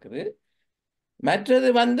போல நடக்குது. மற்றது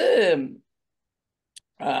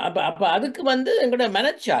அப்போ அதுக்கு எங்களோட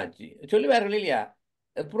மனச்சாட்சி சொல்லுவார்கள் இல்லையா,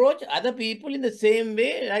 approach other people in the same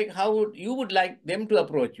way like how you would like them to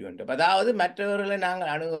approach you. அதாவது மற்றவர்களை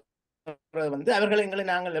நாங்கள் அணுகுறது அவர்களை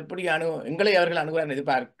நாங்கள் எப்படி எங்களை அவர்கள் அணுகுவார்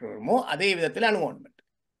எதிர்பார்க்கிறோமோ அதே விதத்தில் அணுகணும்.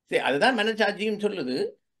 சரி, அதுதான் மனச்சாட்சியும் சொல்லுது.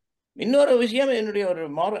 இன்னொரு விஷயம், என்னுடைய ஒரு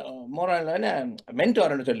மோரலான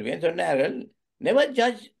மென்டோர்னு சொல்லுவேன், சொன்னார்கள், never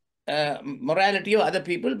judge morality of other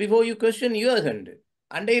people before you question yours.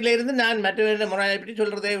 அண்டையிலிருந்து நான் மற்றவர்கள மொராலிட்டி பற்றி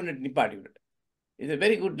சொல்கிறதே நிப்பாட்டி விட்டுட்டேன். It's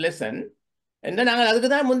very good lesson. என்ன நாங்கள் அதுக்கு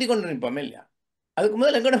தான் முந்தி கொண்டு நிற்போம் இல்லையா? அதுக்கு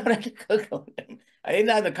முதல்ல எங்களோட மொராலிட்டி கேட்க மாட்டேன்.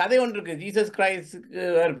 அது அந்த கதை ஒன்று இருக்குது. ஜீசஸ் கிரைஸ்டுக்கு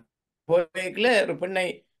ஒரு பெண்ணை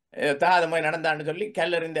தாத மாதிரி நடந்தான்னு சொல்லி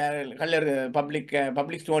கல்லர்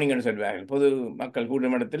பப்ளிக் ஸ்டோனிங்னு சொல்லுவார்கள், பொது மக்கள்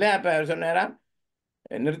கூடும் இடத்துல. அப்போ சொன்னாராம்,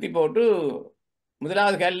 நிறுத்தி போட்டு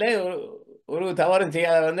முதலாவது கல்ல ஒரு தவறும்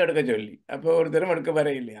செய்யாத எடுக்க சொல்லி. அப்போ ஒரு தரம் எடுக்க வர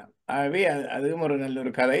இல்லையா? ஆகவே அதுவும் ஒரு நல்ல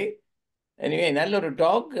ஒரு கதை. எனிவே நல்ல ஒரு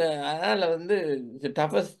டாக். அதனால்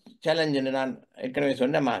டஃபஸ்ட் சேலஞ்சுன்னு நான் ஏற்கனவே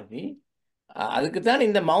சொன்ன மாதிரி அதுக்கு தான்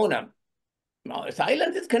இந்த மௌனம்.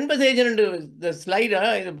 Silence is conversation. இந்த ஸ்லைடை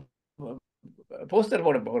இது போஸ்டர்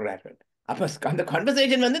போடுறார்கள். அப்போ அந்த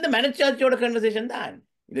கன்வர்சேஷன் இந்த மனச்சாட்சியோட கன்வர்சேஷன் தான்.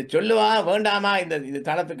 இது சொல்லுவா வேண்டாமா, இது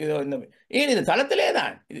தளத்துக்கு ஏன் இந்த தளத்திலே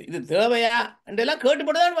தான் இது தேவையா என்றெல்லாம்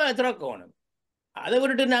கேட்டுப்பட்டு தான் திறக்கணும். அதை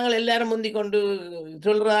விட்டுட்டு நாங்கள் எல்லாரும் முந்தி கொண்டு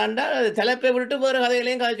சொல்றதாண்டா தலைப்பை விட்டுட்டு வேறு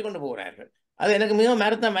கதைகளையும் கதைச்சு கொண்டு போகிறார்கள். அது எனக்கு மிகவும்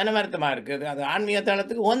மனமருத்தமாக இருக்குது. அது ஆன்மீக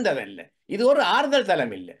தளத்துக்கு ஒந்ததில்லை. இது ஒரு ஆறுதல்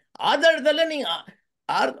தளம் இல்லை. ஆறுதல் தளம் நீங்க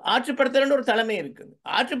ஆற்றுப்படுத்தல் ஒரு தலைமை இருக்குது.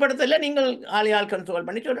 ஆற்றுப்படுத்தல நீங்கள் ஆள் கன்சோல்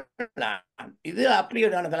பண்ணி சொல்லலாம். இது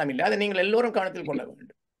அப்படியான தலைமை இல்லை. அதை நீங்கள் எல்லோரும் கவனத்தில் கொள்ள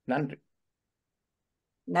வேண்டும். நன்றி.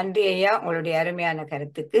 நன்றி ஐயா, உங்களுடைய அருமையான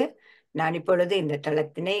கருத்துக்கு. நான் இப்பொழுது இந்த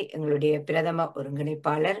தளத்தினை எங்களுடைய பிரதம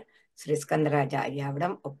ஒருங்கிணைப்பாளர் ஸ்ரீ ஸ்கந்தராஜா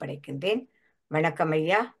ஐயாவிடம் ஒப்படைக்கின்றேன். வணக்கம்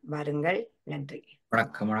ஐயா, வாருங்கள். நன்றி.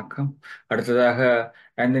 வணக்கம். அடுத்ததாக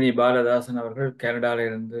ஆந்தனி பாலதாசன் அவர்கள் கனடாவில்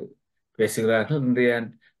இருந்து பேசுகிறார்கள்.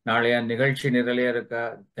 நாளைய நிகழ்ச்சி நிரலையா இருக்கா?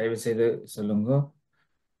 தயவு செய்து சொல்லுங்க.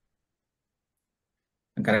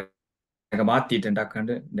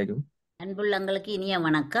 மாத்திட்டேன்டாக்காண்டு இன்னைக்கு. அன்புள்ளங்களுக்கு இனிய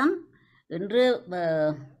வணக்கம். இன்று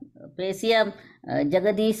பேசிய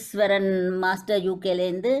ஜெகதீஸ்வரன் மாஸ்டர்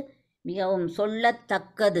யூகேலேருந்து மிகவும்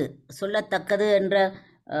சொல்லத்தக்கது என்ற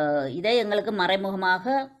இதை எங்களுக்கு மறைமுகமாக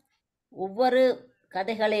ஒவ்வொரு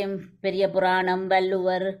கதைகளையும் பெரிய புராணம்,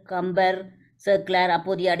 வள்ளுவர், கம்பர், சேக்கிழார்,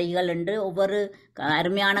 அப்போதைய அடிகள் என்று ஒவ்வொரு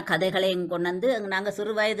அருமையான கதைகளையும் கொண்டு வந்து நாங்கள்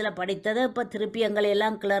சிறு வயதில் படித்ததை இப்போ திருப்பி எங்களை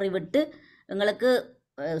எல்லாம் கிளறி விட்டு எங்களுக்கு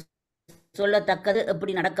சொல்லத்தக்கது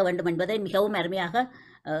எப்படி நடக்க வேண்டும் என்பதை மிகவும் அருமையாக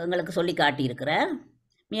எங்களுக்கு சொல்லி காட்டியிருக்கிறார்.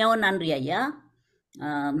 மிகவும் நன்றி ஐயா.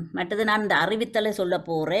 மற்றது நான் இந்த அறிவித்தலை சொல்ல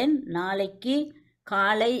போகிறேன். நாளைக்கு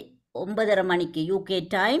காலை 9:30 மணிக்கு யூகே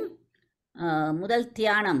டைம் முதல்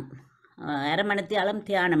தியானம், அரை மணித்தியாலம்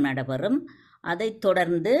தியானம் நடைபெறும். அதைத்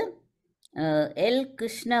தொடர்ந்து எல்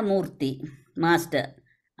கிருஷ்ணமூர்த்தி மாஸ்டர்,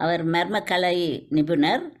 அவர் மர்மக்கலை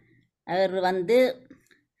நிபுணர், அவர் வந்து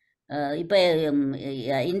இப்போ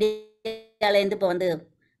இந்தியாவிலேருந்து இப்போ வந்து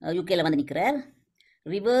யூகேல வந்து நிற்கிறார்.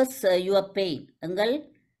 ரிவர்ஸ் யுவர் பெயின், எங்கள்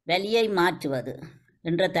வலியை மாற்றுவது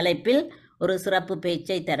என்ற தலைப்பில் ஒரு சிறப்பு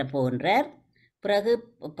பேச்சை தரப்போகின்றார். பிறகு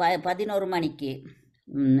 11 மணிக்கு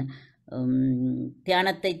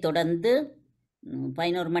தியானத்தை தொடர்ந்து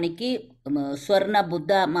 11 மணிக்கு ஸ்வர்ண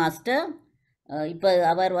புத்தா மாஸ்டர், இப்போ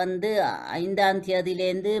அவர் வந்து 5ஆம்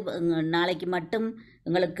தேதியிலேருந்து நாளைக்கு மட்டும்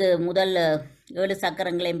எங்களுக்கு முதல் 7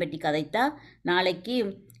 சக்கரங்களையும் பற்றி கதைத்தா, நாளைக்கு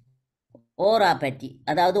ஓரா பற்றி,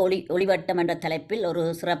 அதாவது ஒளிவட்டம் என்ற தலைப்பில் ஒரு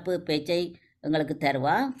சிறப்பு பேச்சை எங்களுக்கு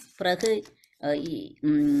தருவா. பிறகு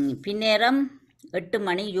பின்னேரம் 8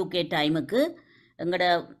 மணி யூகே டைமுக்கு எங்களோட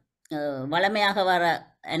வளமையாக வர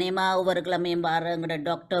அநேமா ஒவ்வொரு கிழமையும் வர எங்களோட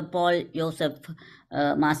டாக்டர் பால் யோசப்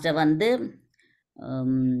மாஸ்டர் வந்து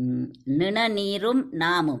நிணநீரும்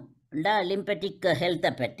நாமும் லிம்பெட்டிக்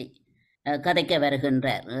ஹெல்த்தை பற்றி கதைக்க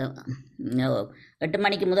வருகின்றார். 8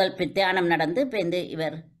 மணிக்கு முதல் தியானம் நடந்து இப்போ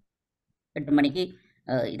இவர் 8 மணிக்கு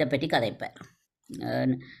இதை பற்றி கதைப்பார்.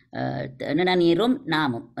 நிணநீரும்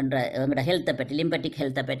நாமும் என்ற எங்களோட ஹெல்த்தை பற்றி, லிம்பெட்டிக்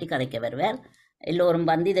ஹெல்த்தை பற்றி கதைக்க வருவார். எல்லோரும்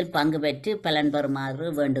வந்து இதில் பங்கு பெற்று பலன் பெறுமாறு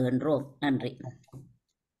வேண்டுகின்றோம். நன்றி.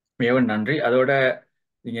 மிகவும் நன்றி. அதோட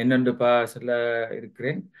நீங்கள் என்னென்று சொல்ல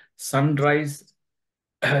இருக்கிறேன், சன்ரைஸ்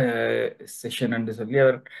செஷன் என்று சொல்லி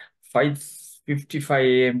அவர் 5:55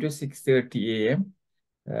 AM to 6:30 AM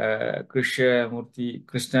கிருஷ்ண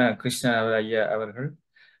ஐயா அவர்கள்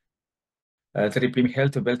திருப்பியும்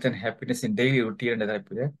health, wealth and happiness in daily routine என்ற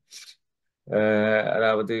தலைப்பில்,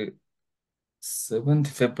 அதாவது 7th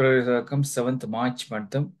February தொடக்கம் 7th March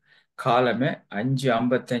மட்டும் காலமே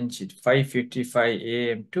 5:55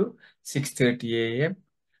 AM to 6:30 AM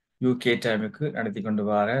யூகே டைமுக்கு நடத்தி கொண்டு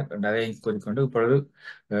வர அதை கூறிக்கொண்டு இப்பொழுது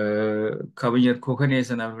கவிஞர்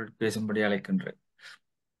குகநேசன் அவர்கள் பேசும்படி அழைக்கின்றேன்.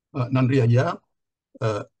 நன்றி ஐயா.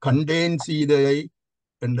 கண்டேன் சீதையை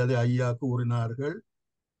என்றதை ஐயா கூறினார்கள்.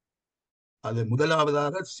 அது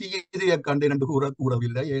முதலாவதாக சீதையை கண்டேன் என்று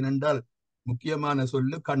கூறவில்லை. ஏனென்றால் முக்கியமான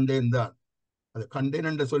சொல்லு கண்டேன் தான். அது கண்டேன்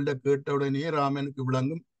என்ற சொல்ல கேட்டவுடனே ராமனுக்கு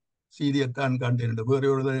விளங்கும் சீதையைத்தான் கண்டேன் என்று, வேறு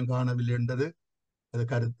ஒருவரையும் காணவில்லை என்றது அது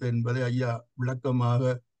கருத்து என்பதை ஐயா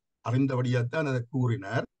விளக்கமாக அறிந்தபடியாத்தான் அதை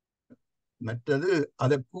கூறினார். மற்றது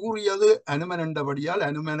அதை கூறியது அனுமன் என்றபடியால்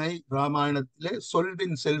அனுமனை ராமாயணத்திலே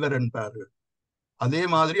சொல்வின் செல்வர் என்பார்கள். அதே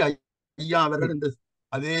மாதிரி ஐயா அவர்கள் இந்த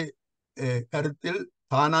அதே கருத்தில்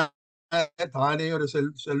தானே ஒரு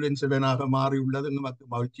செல்வின் செல்வனாக மாறியுள்ளது நமக்கு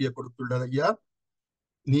மகிழ்ச்சியை கொடுத்துள்ளது. ஐயா,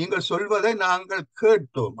 நீங்கள் சொல்வதை நாங்கள்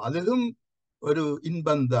கேட்டோம், அதுவும் ஒரு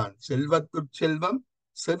இன்பம்தான். செல்வம்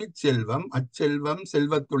செவிச்செல்வம், அச்செல்வம்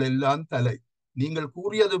செல்வத்துள் எல்லாம் தலை. நீங்கள்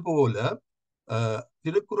கூறியது போல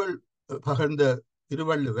திருக்குறள் பகர்ந்த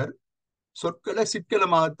திருவள்ளுவர் சொற்களை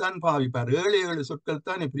சிக்கலமாகத்தான் பாவிப்பார். 7 சொற்கள்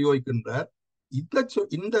தான் பிரயோகிக்கின்றார்.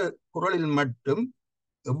 இந்த குறளில் மட்டும்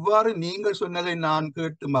எவ்வாறு நீங்கள் சொன்னதை நான்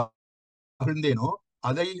கேட்டு மகிழ்ந்தேனோ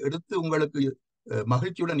அதை எடுத்து உங்களுக்கு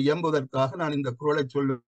மகிழ்ச்சியுடன் இயம்புவதற்காக நான் இந்த குறளை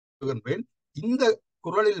சொல்லுகின்றேன். இந்த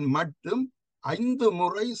குறளில் மட்டும் 5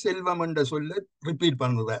 முறை செல்வம் என்ற சொல்ல ரிப்பீட்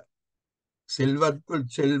பண்ணுறார். செல்வத்துள்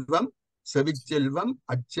செல்வம், செவிச்செல்வம்,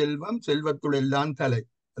 அச்செல்வம் செல்வத்துள் எல்லாம் தலை.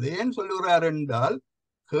 அது ஏன் சொல்லுகிறார் என்றால்,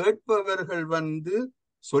 கேட்பவர்கள் வந்து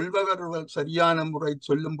சொல்பவர்கள் சரியான முறை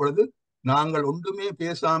சொல்லும் பொழுது நாங்கள் ஒன்றுமே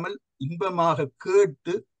பேசாமல் இன்பமாக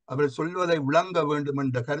கேட்டு அவர் சொல்வதை விளங்க வேண்டும்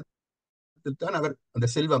என்ற கருத்துத்தான் அவர் அந்த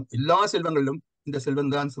செல்வம், எல்லா செல்வங்களிலும் இந்த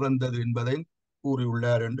செல்வம் தான் சிறந்தது என்பதை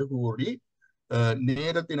கூறியுள்ளார் என்று கூறி,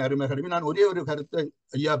 நேரத்தின் அருமைகருவி நான் ஒரே ஒரு கருத்தை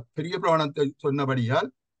ஐயா பெரிய புராணத்தை சொன்னபடியால்,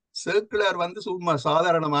 சேக்கிழார் வந்து சும்மா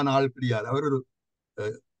சாதாரணமான ஆள் கிடையாது. அவர்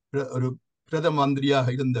ஒரு பிரதம மந்திரியாக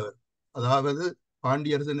இருந்தவர். அதாவது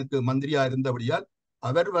பாண்டியரசனுக்கு மந்திரியா இருந்தபடியால்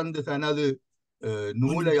அவர் வந்து தனது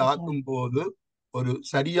நூலை ஆக்கும் போது ஒரு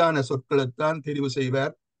சரியான சொற்களைத்தான் தெரிவு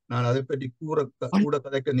செய்வார். நான் அதை பற்றி கூட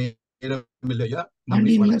கதைக்க நேரம் இல்லையா?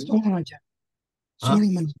 நன்றி, பாண்டியன்ல வணக்கம். சோழராஜா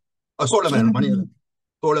சோழமன் சோழமன்னன் மணி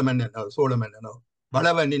சோழமன் சோழமன்னன்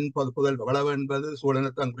வளவனின் புதல்வன். வளவன் என்பது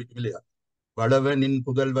சோழனைத்தான் குறிக்கும் இல்லையா? வளவனின்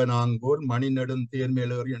புதல்வனாங்கோர் மணிநெடும்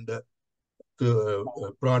தேர்மேலேறி என்ற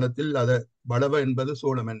புராணத்தில் அத வளவ என்பது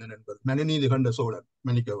சோழ மன்னன் என்பது மனுநீதி கண்ட சோழன்,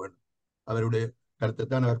 மன்னிக்க வேண்டும். அவருடைய கருத்தை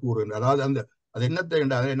தான் அவர் கூறுகின்றார். அதாவது அந்த அது என்னத்தை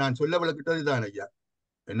அதை நான் சொல்ல விளக்கிட்டது தான் ஐயா.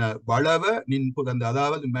 என்ன வளவ நின் புகந்த,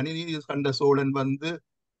 அதாவது மனுநீதி கண்ட சோழன்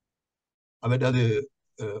அவர் அது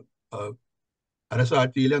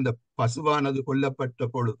அரசாட்சியில அந்த பசுவானது கொல்லப்பட்ட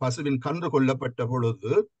பொழுது, பசுவின் கன்று கொல்லப்பட்ட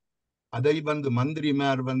பொழுது அதை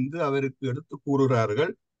மந்திரிமார் அவருக்கு எடுத்து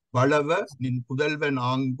கூறுகிறார்கள். வளவ நின் புதல்வன்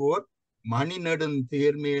ஆங்கோர் மணிநெடும்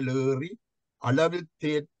தேர்மேலேறி அளவில்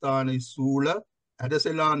தேர்த்தானை சூழ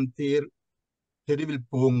அரசலான் தெருவில்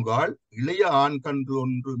போங்கால் இளைய ஆண் கன்று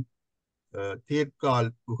ஒன்று தேர்கால்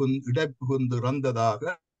இடை புகுந்து இறந்ததாக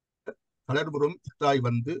கலர்புறம் தாய்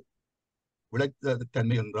விளைத்த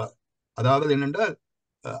தன்மை என்றார். அதாவது என்னென்றால்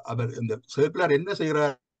அவர் இந்த சேர்க்கிறார் என்ன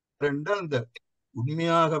செய்கிறார் என்றால், அந்த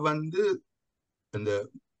உண்மையாக அந்த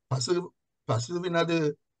பசுவினது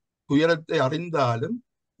துயரத்தை அறிந்தாலும்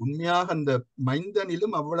உண்மையாக அந்த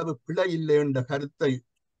மைந்தனிலும் அவ்வளவு பிழை இல்லை என்ற கருத்தை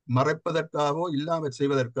மறைப்பதற்காகவோ இல்லாமல்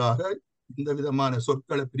செய்வதற்காக இந்த விதமான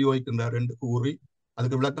சொற்களை பிரயோகிக்கின்றார் என்று கூறி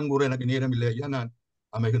அதுக்கு விளக்கம் கூற எனக்கு நேரம் இல்லை ஐயா, நான்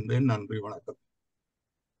அமைகின்றேன். நன்றி, வணக்கம்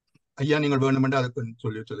ஐயா. நீங்கள் வேண்டுமென்று அதுக்கு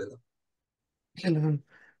சொல்லலாம்.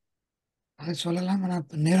 அதை சொல்லலாம், ஆனால்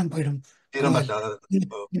நேரம் போயிடும்.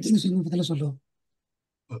 சொல்லுவோம்.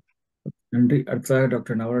 நன்றி. அடுத்ததாக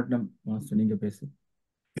டாக்டர் நவரத்னம் மாஸ்டர், நீங்க பேசு.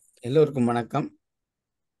 எல்லோருக்கும் வணக்கம்.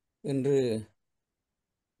 இன்று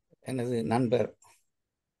எனது நண்பர்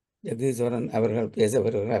ஜெகதீஸ்வரன் அவர்கள் பேச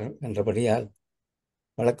வருகிறார் என்றபடியால்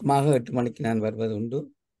வழக்கமாக 8 மணிக்கு நான் வருவது உண்டு.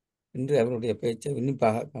 இன்று அவருடைய பேச்சை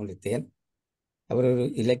உன்னிப்பாக கவனித்தேன். அவர் ஒரு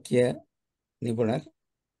இலக்கிய நிபுணர்.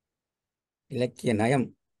 இலக்கிய நயம்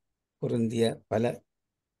பொருந்திய பல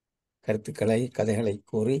கருத்துக்களை, கதைகளை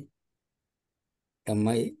கூறி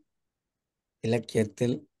எம்மை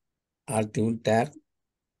இலக்கியத்தில் ஆழ்த்தி விட்டார்.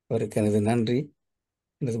 அவருக்கு எனது நன்றி,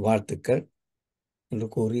 எனது வாழ்த்துக்கள் என்று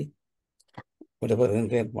கூறி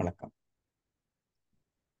விடைபெறுகின்றேன். வணக்கம்.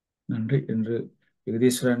 நன்றி. என்று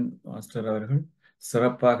ஜெகதீஸ்வரன் மாஸ்டர் அவர்கள்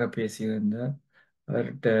சிறப்பாக பேசியிருந்தார்.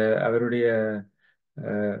 அவருடைய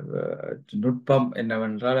நுட்பம்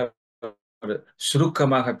என்னவென்றால்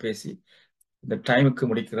சுருக்கமாக பேசி இந்த டைமுக்கு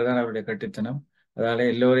முடிக்கிறது தான் அவருடைய கட்டுத்தனம். அதனால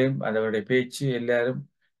எல்லோரையும் அவருடைய பேச்சு எல்லாரும்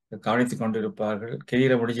கவனித்துக் கொண்டிருப்பார்கள்.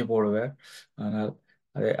 கெயிற முடிஞ்சு போடுவார். ஆனால்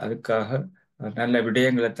அதுக்காக நல்ல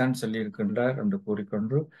விடயங்களைத்தான் சொல்லியிருக்கின்றார் என்று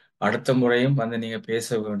கூறிக்கொண்டு, அடுத்த முறையும் நீங்க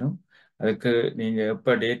பேச வேணும். அதுக்கு நீங்க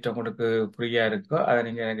எப்போ டேட் உங்களுக்கு ஃப்ரீயா இருக்கோ அதை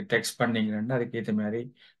நீங்க எனக்கு டெக்ஸ்ட் பண்ணீங்கன்னா அதுக்கேற்ற மாதிரி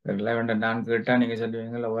வேண்டாம். நான் கேட்டா நீங்க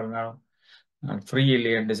சொல்லுவீங்களா ஒரு நாளும் நான் ஃப்ரீ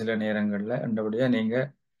இல்லையென்று சில நேரங்கள்ல என்றபடியா நீங்க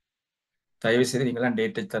தயவு செய்து நீங்களாம்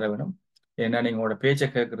டேட்டை தர வேணும். ஏன்னா நீங்க உங்களோட பேச்சை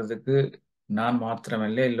கேட்கறதுக்கு நான்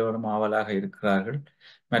மாத்திரமல்ல எல்லோரும் ஆவலாக இருக்கிறார்கள்.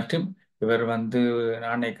 மற்றும் இவர் நான்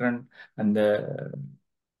நினைக்கிறேன் அந்த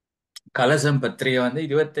கலசம் பத்திரிகை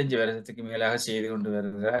 25 வருஷத்துக்கு மேலாக செய்து கொண்டு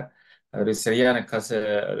வருகிறார். ஒரு சரியான ஒரு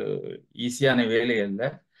ஈஸியான வேலை அல்ல.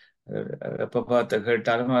 எப்ப பார்த்து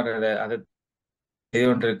கேட்டாலும் அதை செய்து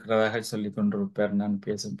கொண்டிருக்கிறதாக சொல்லி கொண்டிருப்பார். நான்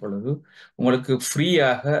பேசும் பொழுது உங்களுக்கு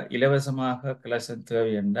ஃப்ரீயாக இலவசமாக கலசம்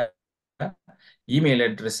தேவை என்றால் இமெயில்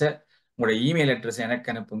அட்ரஸை உங்களோட இமெயில் அட்ரஸ் எனக்கு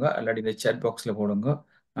அனுப்புங்க, அல்லாடி இந்த சேட் பாக்ஸ்ல போடுங்க.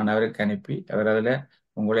 நான் அவருக்கு அனுப்பி அவர் அதில்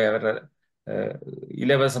உங்களை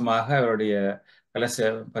இலவசமாக அவருடைய கலச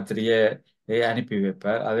பத்திரிகையை அனுப்பி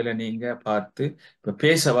வைப்பார். அதுல நீங்க பார்த்து இப்ப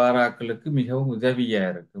பேச வாராக்களுக்கு மிகவும் உதவியா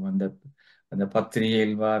இருக்கும். அந்த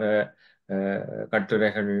பத்திரிகையில் வார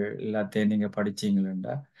கட்டுரைகள் எல்லாத்தையும் நீங்க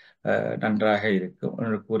படிச்சீங்களா நன்றாக இருக்கும்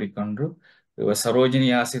என்று கூறிக்கொண்டு, சரோஜினி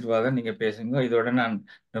ஆசீர்வாதம் நீங்க பேசுங்க. இதோட நான்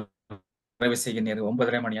நிறைவு செய்ய நேரம்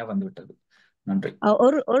 9:30 மணியா வந்துவிட்டது. நன்றி.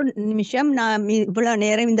 ஒரு நிமிஷம். நான் இவ்வளவு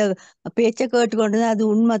நேரம் இந்த பேச்சை கேட்டுக்கொண்டு அது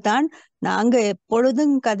உண்மைதான். நாங்க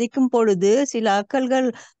எப்பொழுதும் கதைக்கும் பொழுது சில அக்கல்கள்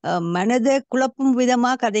மனதை குழப்பும்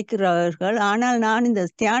விதமா கதைக்கிறார்கள். ஆனால் நான் இந்த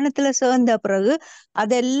தியானத்துல சேர்ந்த பிறகு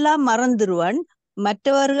அதெல்லாம் மறந்துடுவேன்.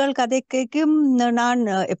 மற்றவர்கள் கதைக்கும் நான்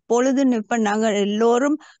எப்பொழுதும் இப்ப நாங்கள்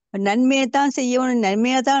எல்லோரும் நன்மையைத்தான் செய்ய வேணும்,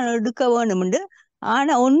 நன்மையை தான் எடுக்க வேணும்ண்டு.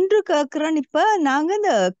 ஆனா ஒன்று கேட்கிறேன், இப்ப நாங்க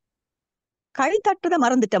இந்த கை தட்டுத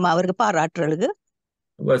மறந்துட்டோமா அவருக்கு பாராட்டுறதுக்கு?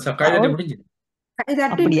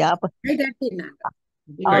 அப்படியா?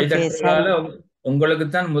 உங்களுக்கு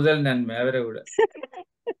தான் முதல் நன்மை, அவரை விட.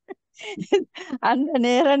 அந்த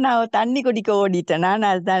நேரம் நான் தண்ணி குடிக்க ஓடிட்டேன். நான்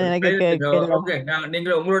அதுதான் எனக்கு நீங்க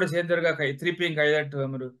உங்களோட சேர்ந்திருக்கா திருப்பியும் கைதட்டு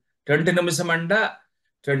 2 நிமிஷம்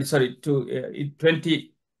 20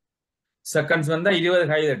 செகண்ட்ஸ் 20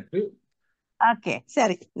 கைதட்டு. ஓகே,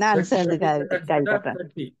 சரி. நான் சேர்ந்து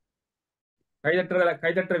கைதட்டுறேன்.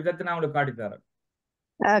 கைதட்டுற விதத்தை நான் உங்களுக்கு காட்டித்தரேன்.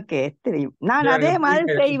 ஓகே, தெரியும். நான் அதே மாதிரி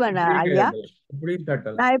செய்வேன் ஐயா.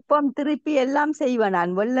 நான் இப்போ திருப்பி எல்லாம் செய்வேன்.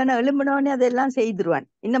 நான் வெள்ளன எழும்பினோடனே அதெல்லாம் செய்திருவேன்.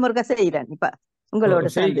 இன்னும் ஒருக்கா செய்யறேன் இப்ப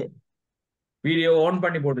உங்களோட சேர்ந்து. வீடியோ ஆன்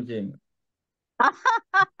பண்ணி போட்டு செய்யுங்க.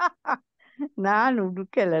 நான்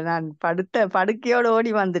உடுக்கல, நான் படுக்கையோட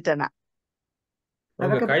ஓடி வந்துட்டேனா.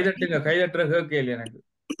 கைதட்டுற கேள்வி எனக்கு.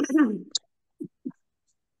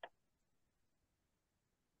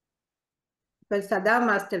 சதா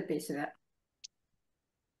மாஸ்டர் பேசுறார்.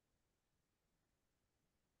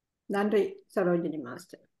 நன்றி சரோஜினி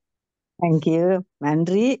மாஸ்டர். தேங்க்யூ,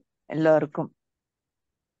 நன்றி எல்லோருக்கும்.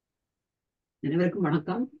 அனைவருக்கும்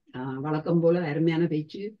வணக்கம். வழக்கம் போல அருமையான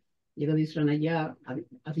பேச்சு. ஜெகதீஸ்வரன் ஐயா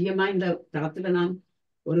அதிகமா இந்த தளத்துல நான்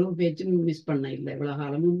ஒரு பேச்சும் மிஸ் பண்ண இல்லை. இவ்வளவு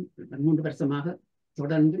காலமும் 3 வருஷமாக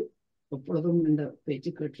தொடர்ந்து எப்பொழுதும் இந்த பேச்சு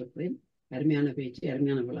கேட்டிருக்கிறேன். அருமையான பேச்சு,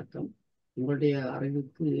 அருமையான விளக்கம். உங்களுடைய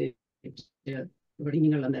அறிவுக்கு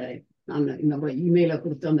நீங்கள் அந்த நான் இந்த இமெயிலை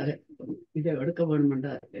கொடுத்து அந்த இதை எடுக்க வேண்டும் என்ற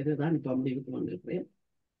இதுதான் இப்போ முடிவுக்கு வந்திருக்கிறேன்.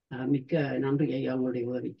 மிக்க நன்றி ஐயா உங்களுடைய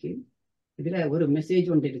உதவிக்கு. இதுல ஒரு மெசேஜ்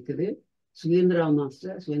ஒன்று இருக்குது. சுகேந்திரா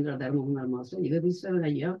தர்மகுமார் மாஸ்டர், ஜெகதீஸ்வரன்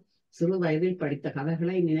ஐயா சிறு வயதில் படித்த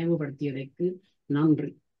கதைகளை நினைவுபடுத்தியதற்கு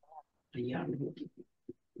நன்றி ஐயா.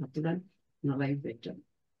 அத்துடன் நிறைவு பெற்றோம்.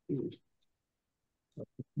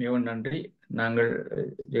 மிகவும் நன்றி. நாங்கள்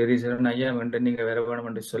ஜெகதீஸ்வரன் ஐயா வேண்டும் நீங்க வேற வேணும்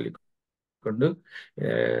என்று சொல்லிக் கொண்டு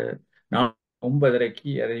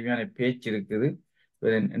 9:30 அருமையான பேச்சு இருக்குது.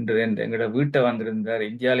 எங்களோட வீட்டை வந்திருந்தார்,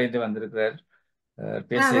 இந்தியாவிலேருந்து வந்திருக்கிறார்.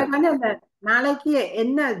 நாளைக்கு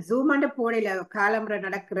என்ன ஜூம் போடல, காலம்புரை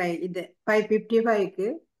நடக்கிற இது 5:55க்கு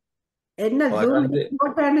என்ன ஜூம்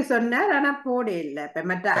போட்டேன்னு சொன்னார். ஆனா போட இல்லை. இப்ப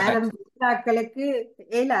மற்ற ஆரம்பிச்சாக்களுக்கு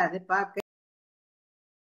இயலாது பார்க்க.